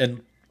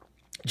 And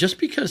just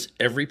because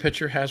every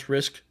pitcher has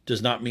risk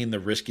does not mean the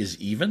risk is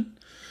even.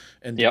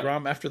 And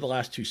deGrom, after the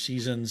last 2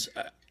 seasons,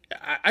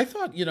 I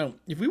thought,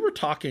 if we were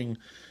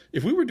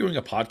doing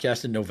a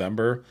podcast in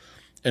November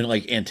and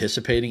like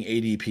anticipating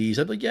ADPs,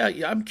 I'd be like,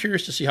 yeah, I'm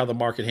curious to see how the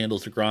market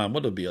handles deGrom.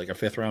 What would it be, like a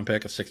 5th round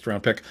pick, a 6th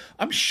round pick?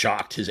 I'm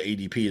shocked his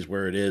ADP is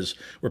where it is,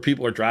 where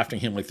people are drafting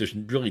him like there's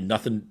really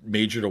nothing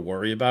major to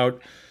worry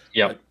about.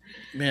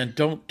 Man,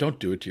 don't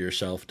do it to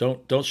yourself.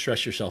 Don't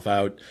stress yourself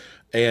out.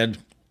 And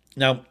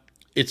now,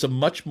 it's a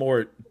much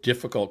more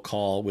difficult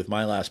call with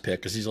my last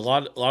pick because a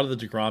lot of the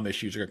deGrom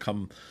issues are going to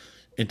come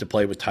into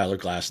play with Tyler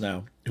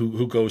Glasnow,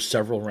 who goes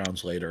several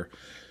rounds later.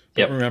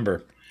 But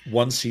remember,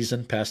 1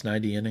 season past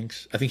 90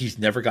 innings. I think he's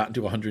never gotten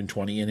to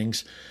 120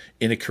 innings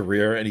in a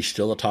career, and he's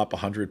still a top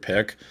 100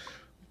 pick.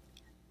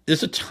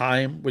 There's a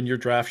time when your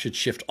draft should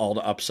shift all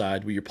to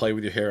upside, where you play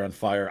with your hair on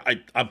fire.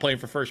 I'm playing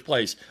for first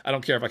place. I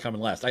don't care if I come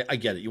in last. I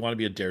get it. You want to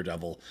be a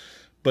daredevil.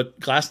 But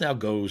Glasnow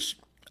goes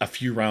a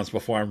few rounds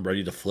before I'm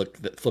ready to flip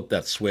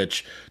that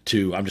switch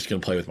to I'm just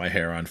going to play with my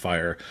hair on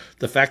fire.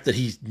 The fact that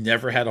he's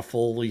never had a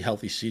fully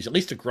healthy season, at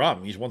least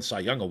deGrom, he's won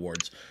Cy Young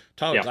awards.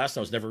 Tyler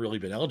Glasnow's never really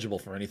been eligible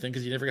for anything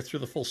because he never gets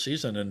through the full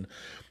season. And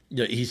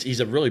he's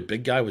a really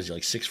big guy. Was he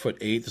like 6'8"?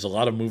 There's a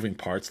lot of moving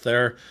parts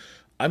there.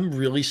 I'm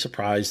really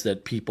surprised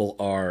that people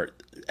are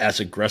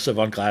as aggressive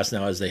on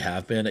Glasnow as they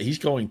have been. He's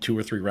going 2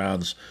 or 3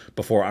 rounds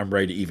before I'm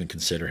ready to even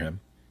consider him.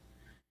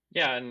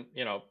 Yeah, and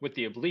with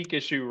the oblique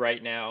issue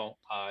right now,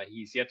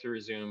 he's yet to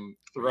resume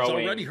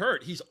throwing.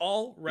 He's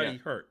already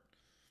hurt.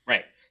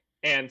 Right,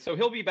 and so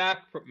he'll be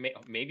back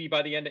maybe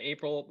by the end of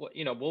April.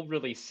 We'll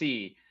really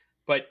see.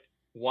 But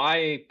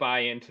why buy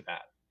into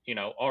that?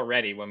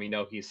 Already when we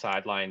know he's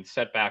sidelined,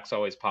 setbacks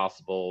always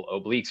possible.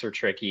 Obliques are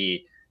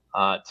tricky.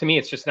 To me,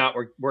 it's just not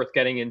worth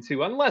getting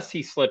into unless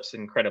he slips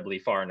incredibly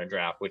far in a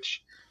draft.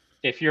 Which,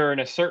 if you're in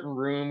a certain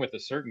room with a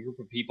certain group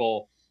of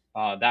people,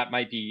 that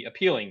might be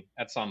appealing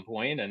at some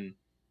point. And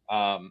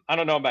I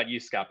don't know about you,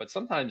 Scott, but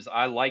sometimes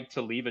I like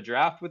to leave a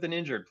draft with an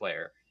injured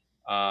player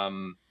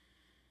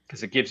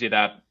because it gives you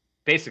that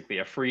basically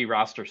a free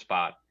roster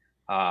spot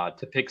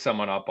to pick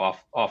someone up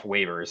off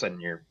waivers, and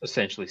you're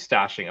essentially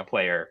stashing a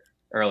player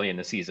early in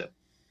the season.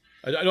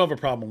 I don't have a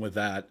problem with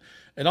that.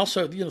 And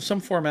also,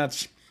 some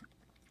formats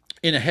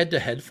in a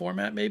head-to-head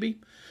format, maybe,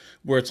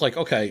 where it's like,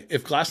 okay,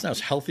 if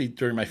Glasnow's healthy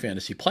during my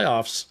fantasy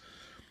playoffs,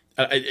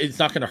 it's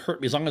not going to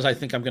hurt me as long as I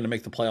think I'm going to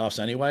make the playoffs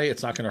anyway.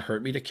 It's not going to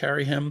hurt me to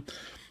carry him.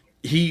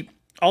 He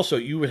also,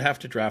 you would have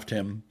to draft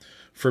him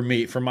for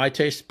me, for my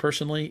taste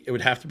personally. It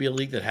would have to be a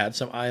league that had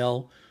some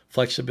IL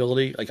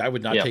flexibility. Like I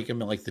would not take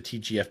him in like the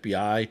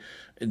TGFBI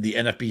in the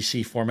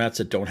NFBC formats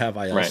that don't have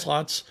IL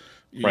slots.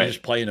 You're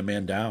just playing a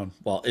man down.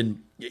 Well,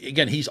 and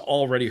again, he's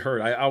already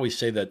hurt. I always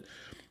say that,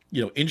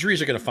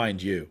 injuries are going to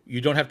find you.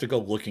 You don't have to go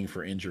looking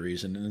for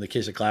injuries. And in the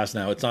case of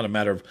Glasnow, it's not a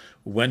matter of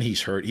when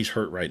he's hurt. He's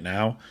hurt right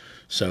now.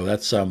 So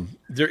that's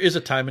there is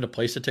a time and a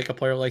place to take a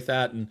player like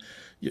that, and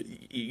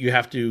you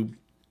have to.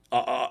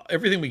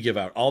 Everything we give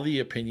out, all the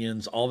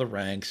opinions, all the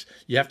ranks,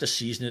 you have to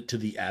season it to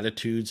the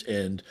attitudes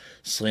and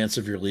slants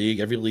of your league.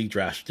 Every league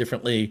drafts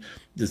differently.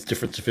 There's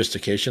different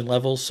sophistication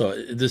levels.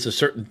 So there's a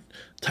certain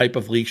type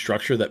of league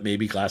structure that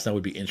maybe Glasnow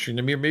would be interesting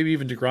to me, or maybe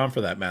even deGrom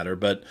for that matter.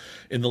 But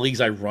in the leagues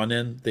I run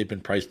in, they've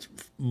been priced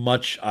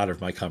much out of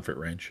my comfort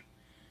range.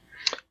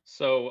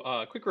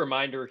 So quick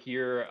reminder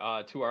here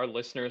to our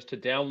listeners to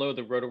download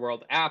the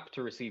Rotoworld app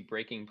to receive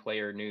breaking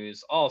player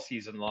news all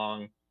season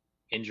long.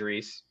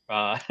 Injuries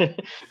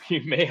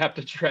you may have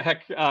to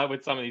track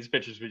with some of these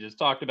pitchers we just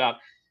talked about.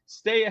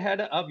 Stay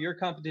ahead of your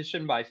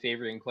competition by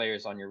favoring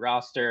players on your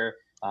roster.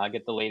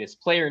 Get the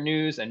latest player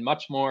news and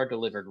much more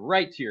delivered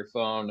right to your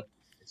phone.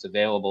 It's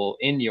available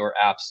in your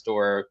app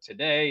store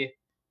today.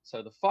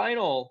 So the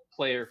final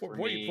player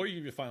before you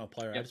give your final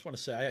player, I just want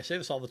to say, I say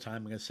this all the time,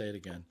 I'm going to say it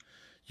again.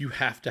 You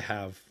have to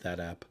have that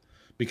app.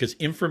 Because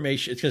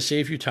information, it's going to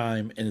save you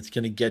time, and it's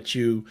going to get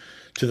you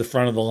to the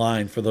front of the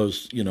line for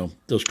those,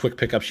 those quick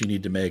pickups you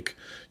need to make.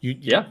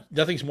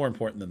 Nothing's more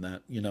important than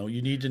that.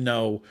 You need to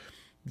know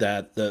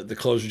that the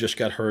closer just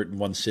got hurt in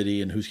one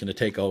city and who's going to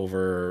take over,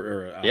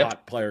 or a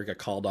hot player got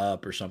called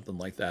up or something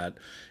like that.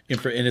 And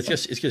it's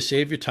going to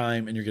save you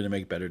time, and you're going to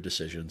make better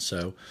decisions.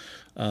 So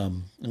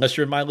unless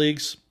you're in my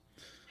leagues,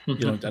 I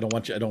don't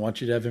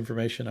want you to have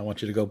information. I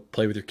want you to go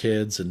play with your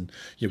kids and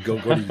go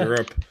to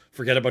Europe.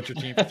 Forget about your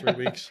team for 3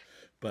 weeks.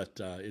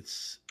 But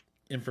it's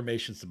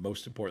information's the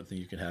most important thing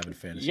you can have in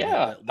fantasy.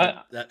 Yeah,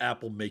 that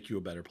app will make you a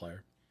better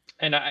player.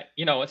 And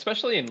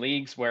especially in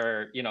leagues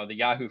where the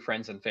Yahoo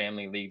Friends and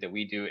Family League that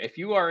we do, if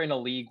you are in a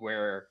league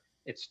where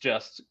it's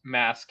just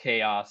mass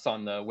chaos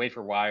on the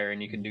waiver wire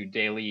and you can do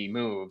daily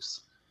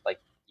moves, like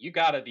you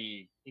gotta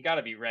be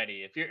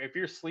ready. If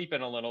you're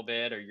sleeping a little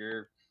bit, or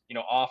you're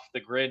off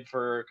the grid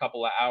for a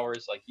couple of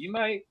hours, like you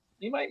might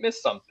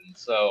miss something.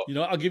 So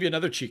I'll give you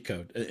another cheat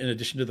code in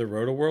addition to the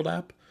Rotoworld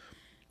app.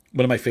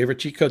 One of my favorite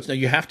cheat codes. Now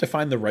you have to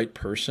find the right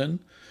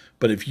person,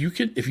 but if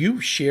you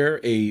share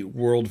a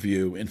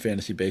worldview in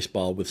fantasy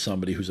baseball with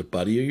somebody who's a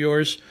buddy of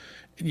yours,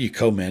 and you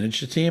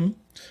co-manage the team,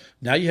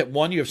 now you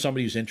have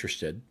somebody who's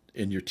interested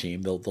in your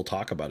team. They'll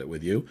talk about it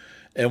with you,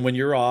 and when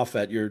you're off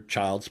at your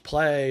child's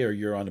play or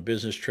you're on a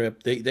business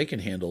trip, they can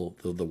handle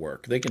the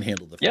work. They can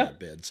handle the fair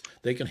bids.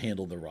 They can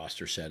handle the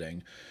roster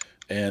setting.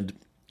 And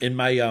in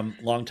my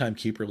longtime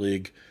keeper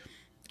league,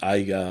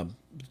 I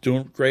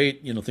doing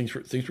great. Things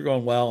were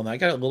going well, and I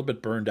got a little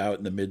bit burned out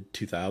in the mid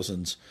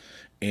 2000s.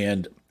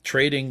 And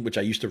trading, which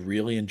I used to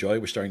really enjoy,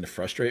 was starting to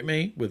frustrate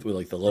me with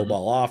like the low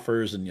ball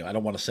offers, and I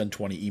don't want to send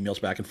 20 emails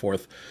back and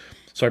forth.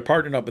 So I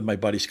partnered up with my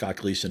buddy Scott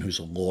Gleason, who's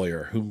a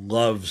lawyer who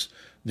loves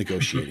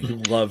negotiating, who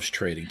loves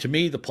trading. To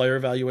me, the player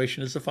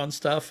evaluation is the fun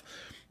stuff,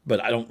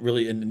 but I don't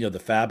really. And the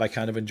fab I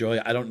kind of enjoy.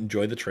 I don't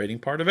enjoy the trading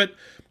part of it.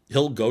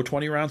 He'll go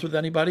 20 rounds with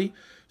anybody.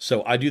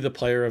 So I do the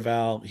player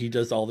eval. He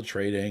does all the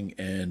trading,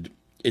 and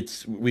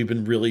we've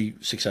been really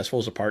successful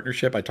as a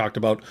partnership. I talked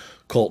about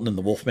Colton and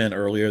the Wolfman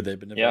earlier. They've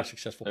been a very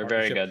successful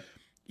partnership. Very good.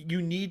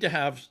 You need to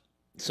have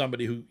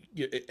somebody who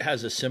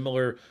has a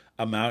similar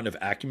amount of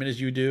acumen as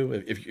you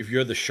do. If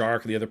you're the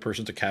shark, the other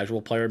person's a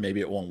casual player, maybe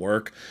it won't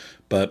work.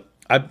 But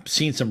I've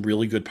seen some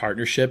really good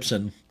partnerships,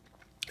 and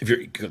if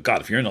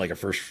you're in like a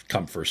first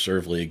come first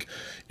serve league,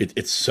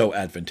 it's so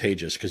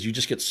advantageous because you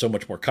just get so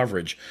much more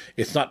coverage.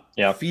 It's not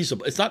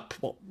feasible. It's not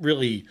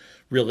really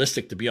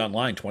realistic to be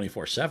online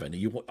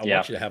 24/7. I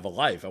want you to have a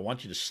life. I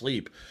want you to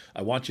sleep.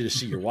 I want you to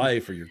see your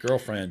wife or your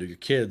girlfriend or your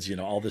kids.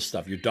 All this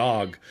stuff. Your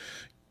dog.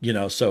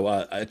 So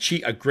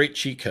a great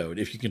cheat code,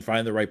 if you can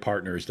find the right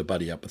partner, is to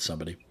buddy up with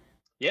somebody.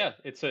 Yeah,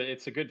 it's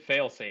a good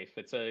fail safe.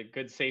 It's a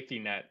good safety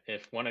net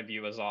if one of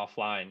you is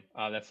offline.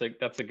 That's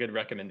a good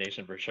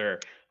recommendation for sure.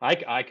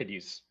 I could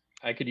use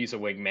a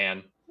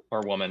wingman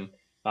or woman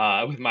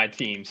with my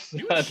teams.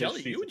 You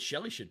and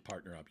Shelly should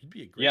partner up. You'd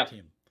be a great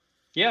team.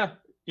 Yeah,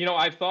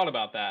 I've thought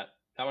about that.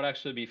 That would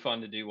actually be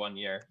fun to do one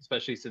year,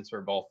 especially since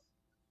we're both,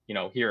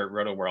 here at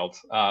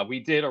Rotoworld. We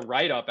did a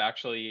write-up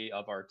actually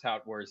of our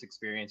Tout Wars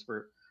experience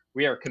where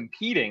we are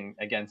competing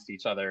against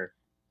each other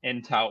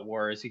in Tout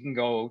Wars. You can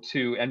go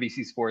to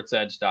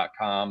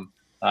NBCSportsEdge.com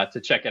to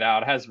check it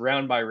out. It has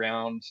round by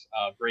round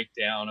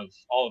breakdown of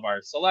all of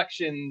our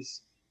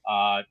selections,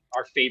 our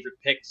favorite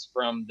picks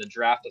from the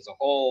draft as a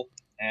whole,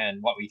 and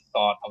what we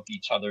thought of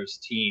each other's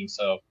team.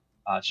 So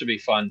Should be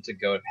fun to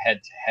go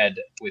head to head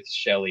with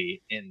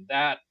Shelly in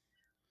that.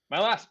 My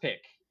last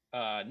pick,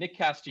 Nick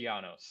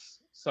Castellanos.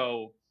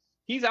 So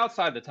he's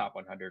outside the top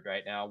 100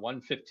 right now,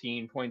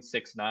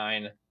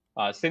 115.69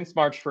 since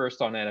March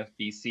 1st on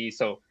NFBC.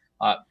 So,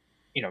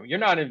 you're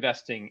not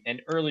investing an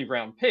early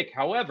round pick.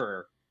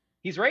 However,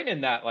 he's right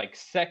in that like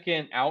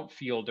second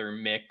outfielder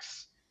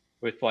mix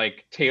with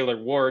like Taylor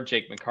Ward,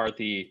 Jake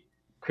McCarthy,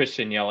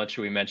 Christian Yelich,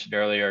 who we mentioned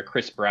earlier,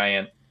 Chris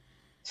Bryant,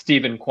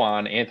 Stephen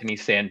Kwan, Anthony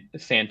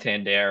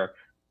Santander.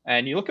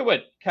 And you look at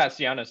what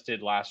Castellanos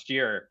did last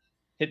year,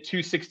 hit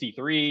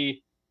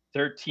 263,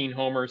 13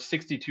 homers,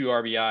 62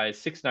 RBIs,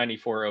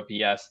 694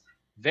 OPS.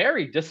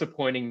 Very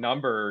disappointing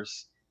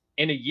numbers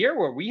in a year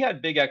where we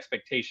had big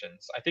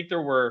expectations. I think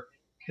there were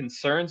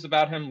concerns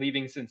about him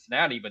leaving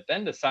Cincinnati, but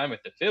then to sign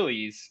with the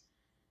Phillies,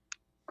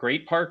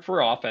 great park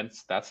for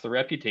offense. That's the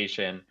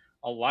reputation.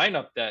 A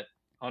lineup that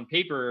on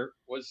paper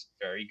was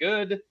very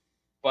good,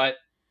 but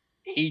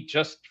he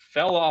just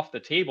fell off the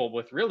table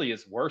with really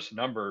his worst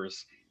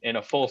numbers in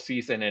a full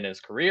season in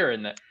his career.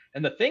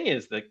 And the thing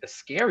is, the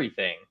scary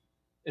thing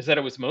is that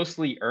it was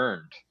mostly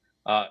earned.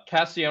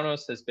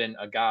 Castellanos has been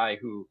a guy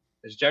who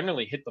has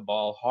generally hit the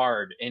ball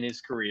hard in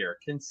his career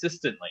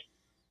consistently,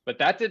 but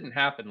that didn't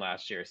happen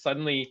last year.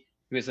 Suddenly,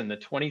 he was in the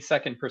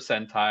 22nd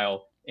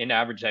percentile in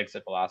average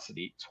exit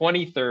velocity,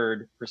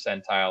 23rd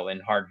percentile in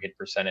hard hit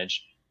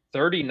percentage,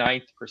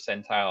 39th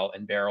percentile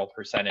in barrel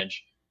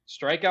percentage.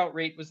 Strikeout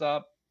rate was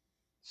up,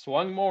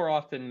 swung more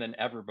often than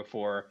ever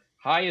before,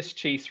 highest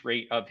chase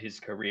rate of his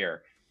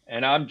career.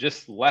 And I'm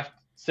just left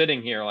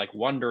sitting here like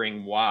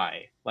wondering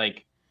why.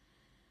 Like,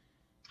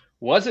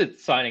 was it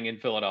signing in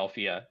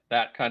Philadelphia,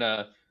 that kind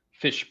of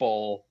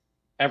fishbowl,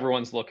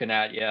 everyone's looking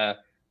at you,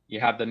 you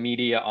have the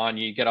media on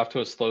you, get off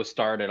to a slow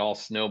start, it all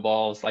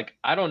snowballs. Like,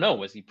 I don't know,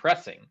 was he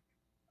pressing?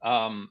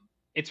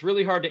 It's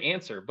really hard to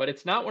answer, but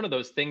it's not one of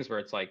those things where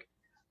it's like,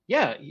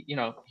 yeah,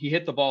 he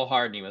hit the ball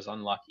hard and he was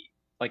unlucky.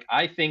 Like,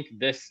 I think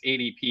this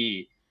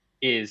ADP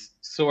is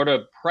sort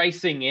of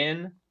pricing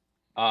in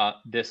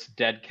this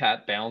dead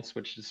cat bounce,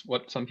 which is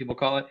what some people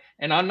call it.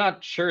 And I'm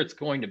not sure it's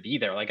going to be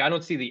there. Like, I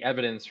don't see the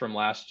evidence from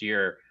last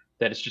year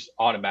that it's just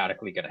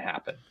automatically going to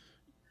happen.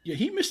 Yeah,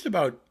 he missed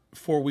about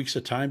 4 weeks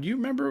of time. Do you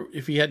remember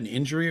if he had an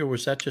injury or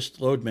was that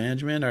just load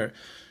management? Or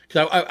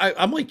because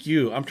I'm like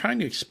you, I'm trying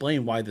to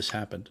explain why this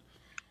happened.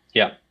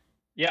 Yeah.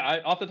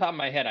 Yeah, off the top of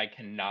my head, I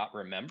cannot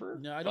remember.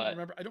 No, I don't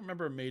remember. I don't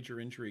remember a major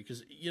injury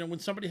because when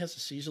somebody has a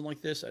season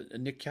like this, a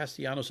Nick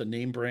Castellanos, a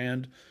name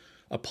brand,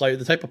 a player,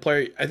 the type of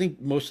player. I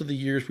think most of the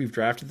years we've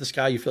drafted this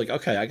guy, you feel like,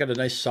 okay, I got a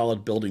nice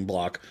solid building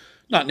block,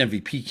 not an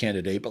MVP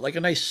candidate, but like a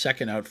nice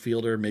second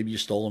outfielder. Maybe you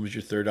stole him as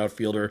your third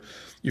outfielder.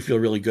 You feel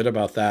really good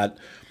about that.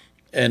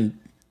 And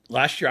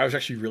last year, I was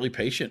actually really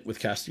patient with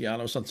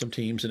Castellanos on some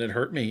teams, and it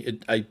hurt me.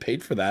 I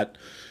paid for that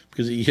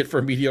because he hit for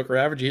a mediocre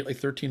average. He hit like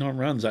 13 home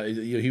runs.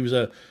 He was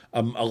a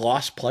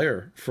lost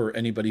player for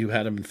anybody who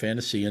had him in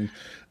fantasy. And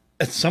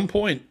at some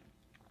point,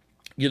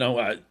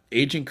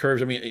 aging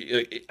curves. I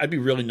mean, I'd be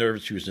really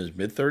nervous if he was in his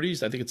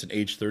mid-30s. I think it's an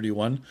age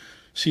 31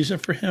 season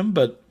for him,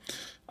 but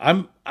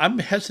I'm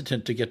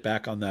hesitant to get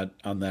back on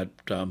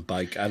that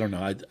bike. I don't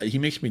know. He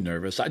makes me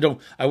nervous.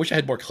 I wish I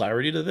had more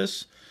clarity to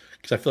this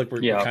because I feel like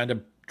we're kind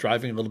of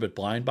driving a little bit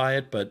blind by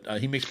it, but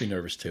he makes me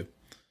nervous too.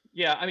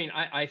 Yeah, I mean,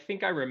 I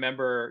think I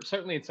remember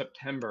certainly in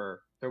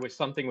September there was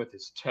something with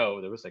his toe.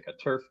 There was like a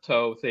turf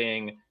toe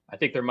thing. I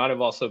think there might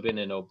have also been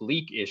an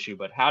oblique issue,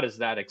 but how does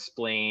that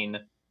explain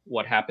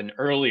what happened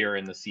earlier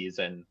in the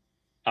season?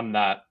 I'm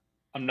not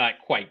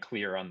quite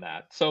clear on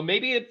that. So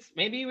maybe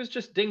he was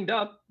just dinged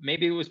up.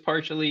 Maybe it was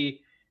partially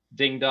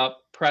dinged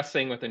up,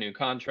 pressing with a new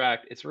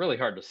contract. It's really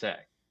hard to say.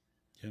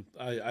 Yeah,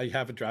 I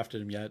haven't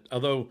drafted him yet,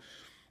 although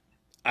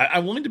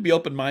I'm willing to be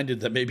open-minded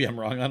that maybe I'm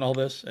wrong on all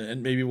this,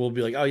 and maybe we'll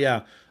be like, oh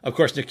yeah, of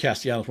course Nick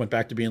Castellanos went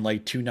back to being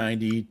like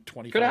 290,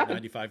 25,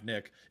 95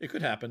 Nick. It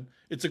could happen.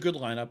 It's a good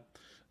lineup,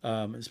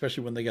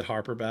 especially when they get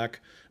Harper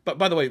back. But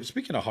by the way,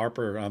 speaking of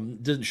Harper,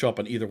 didn't show up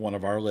on either one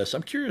of our lists.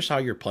 I'm curious how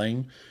you're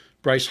playing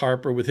Bryce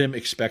Harper with him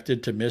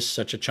expected to miss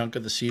such a chunk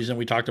of the season.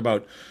 We talked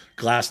about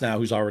Glasnow,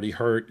 who's already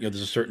hurt.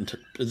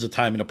 There's a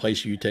time and a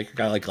place you take a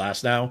guy like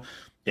Glasnow.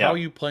 Yeah. How are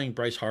you playing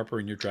Bryce Harper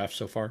in your draft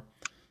so far?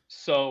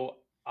 So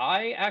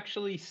I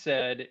actually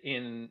said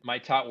in my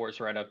Tot Wars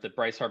write-up that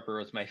Bryce Harper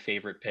was my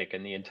favorite pick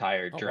in the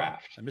entire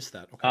draft. Wow. I missed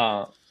that.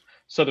 Okay.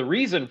 So the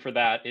reason for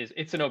that is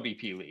it's an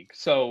OBP league.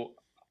 So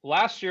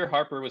last year,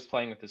 Harper was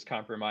playing with his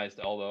compromised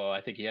elbow.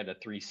 I think he had a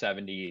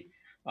 370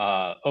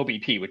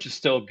 OBP, which is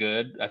still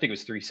good. I think it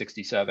was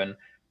 367.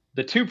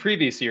 The two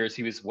previous years,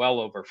 he was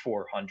well over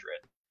 400.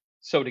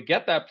 So to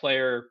get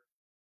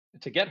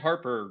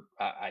Harper,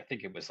 I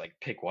think it was like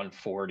pick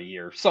 140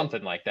 or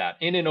something like that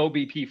in an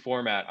OBP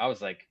format.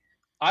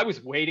 I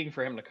was waiting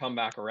for him to come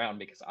back around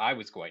because I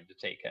was going to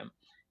take him.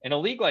 In a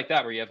league like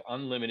that where you have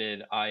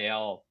unlimited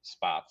IL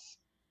spots,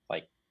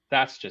 like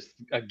that's just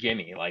a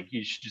gimme. Like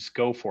you should just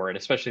go for it,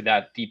 especially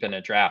that deep in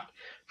a draft.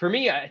 For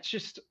me,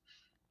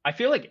 I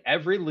feel like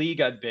every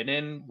league I've been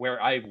in where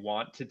I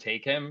want to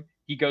take him,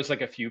 he goes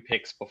like a few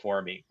picks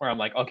before me, where I'm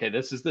like, okay,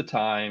 this is the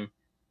time.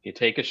 You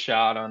take a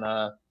shot on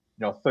a,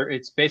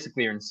 it's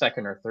basically you're in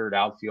second or third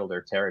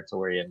outfielder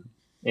territory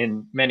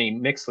in many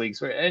mixed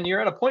leagues, and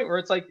you're at a point where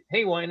it's like,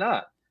 hey, why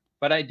not?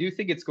 But I do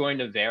think it's going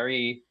to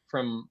vary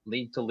from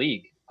league to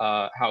league,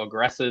 how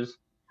aggressive,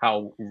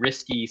 how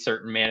risky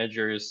certain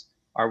managers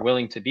are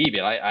willing to be.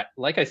 But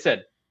like I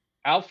said,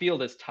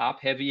 outfield is top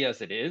heavy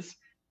as it is.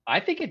 I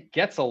think it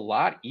gets a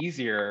lot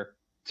easier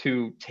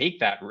to take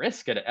that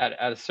risk at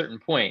a certain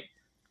point.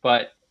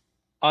 But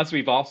as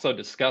we've also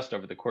discussed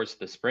over the course of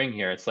the spring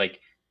here, it's like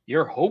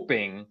you're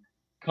hoping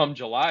come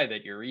July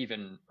that you're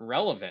even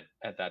relevant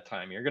at that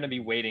time. You're going to be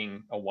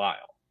waiting a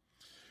while.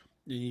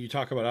 You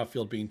talk about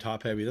outfield being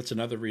top heavy. That's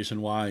another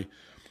reason why,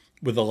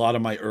 with a lot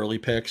of my early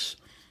picks,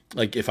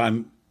 like if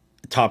I'm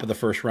top of the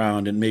first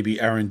round and maybe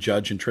Aaron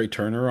Judge and Trey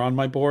Turner are on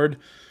my board,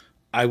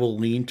 I will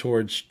lean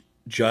towards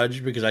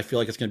Judge because I feel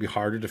like it's going to be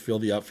harder to fill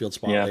the outfield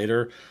spot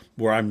later.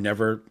 Where I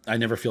never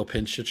feel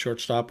pinched at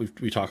shortstop.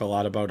 We talk a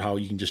lot about how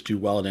you can just do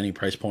well at any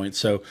price point.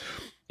 So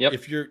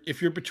if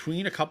you're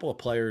between a couple of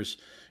players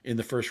in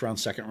the first round,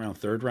 second round,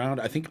 third round,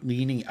 I think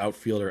leaning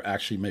outfielder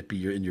actually might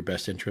be in your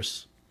best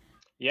interests.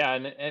 Yeah,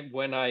 and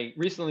when I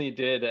recently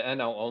did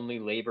NL only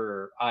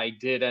labor, I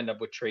did end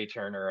up with Trey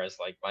Turner as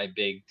like my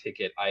big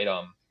ticket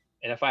item.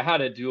 And if I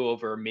had a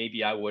do-over,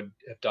 maybe I would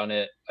have done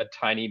it a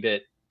tiny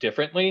bit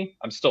differently.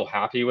 I'm still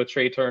happy with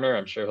Trey Turner.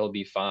 I'm sure he'll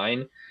be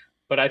fine.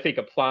 But I think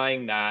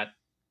applying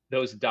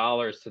those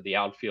dollars to the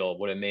outfield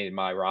would have made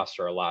my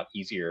roster a lot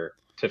easier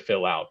to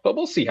fill out. But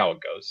we'll see how it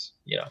goes.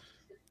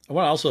 I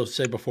want to also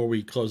say before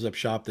we close up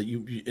shop that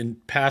you in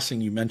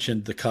passing, you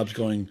mentioned the Cubs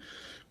going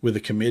with a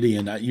committee,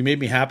 and you made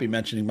me happy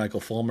mentioning Michael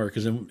Fulmer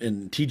because in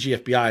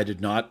TGFBI I did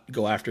not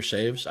go after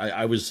saves.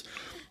 I was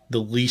the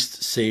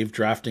least save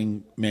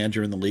drafting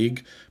manager in the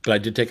league, but I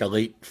did take a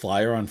late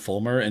flyer on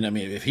Fulmer, and I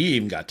mean if he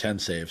even got 10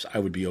 saves, I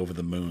would be over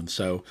the moon.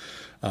 So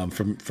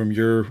from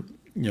your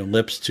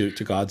lips to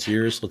God's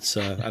ears, let's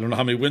I don't know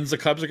how many wins the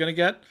Cubs are going to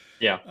get.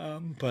 Yeah.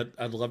 But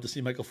I'd love to see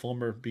Michael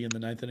Fulmer be in the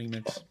ninth inning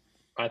mix.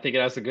 I think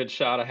it has a good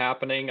shot of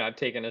happening. I've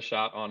taken a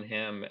shot on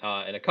him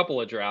in a couple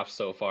of drafts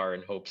so far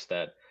in hopes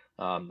that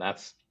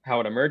that's how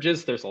it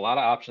emerges. There's a lot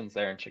of options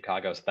there in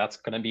Chicago. So that's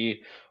going to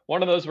be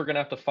one of those we're going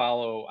to have to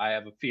follow, I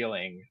have a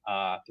feeling,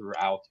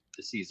 throughout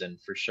the season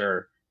for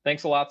sure.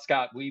 Thanks a lot,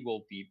 Scott. We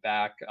will be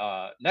back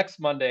next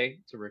Monday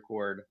to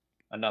record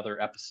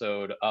another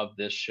episode of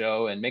this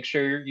show. And make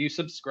sure you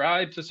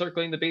subscribe to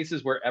Circling the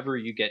Bases wherever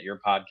you get your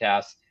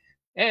podcasts.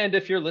 And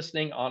if you're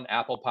listening on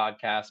Apple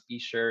Podcasts, be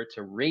sure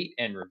to rate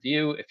and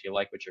review if you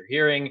like what you're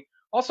hearing.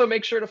 Also,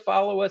 make sure to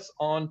follow us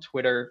on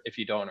Twitter if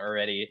you don't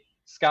already.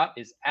 Scott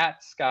is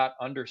at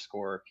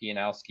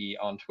Scott_Pianowski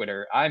on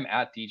Twitter. I'm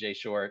at DJ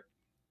Short.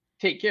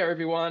 Take care,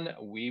 everyone.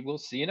 We will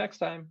see you next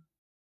time.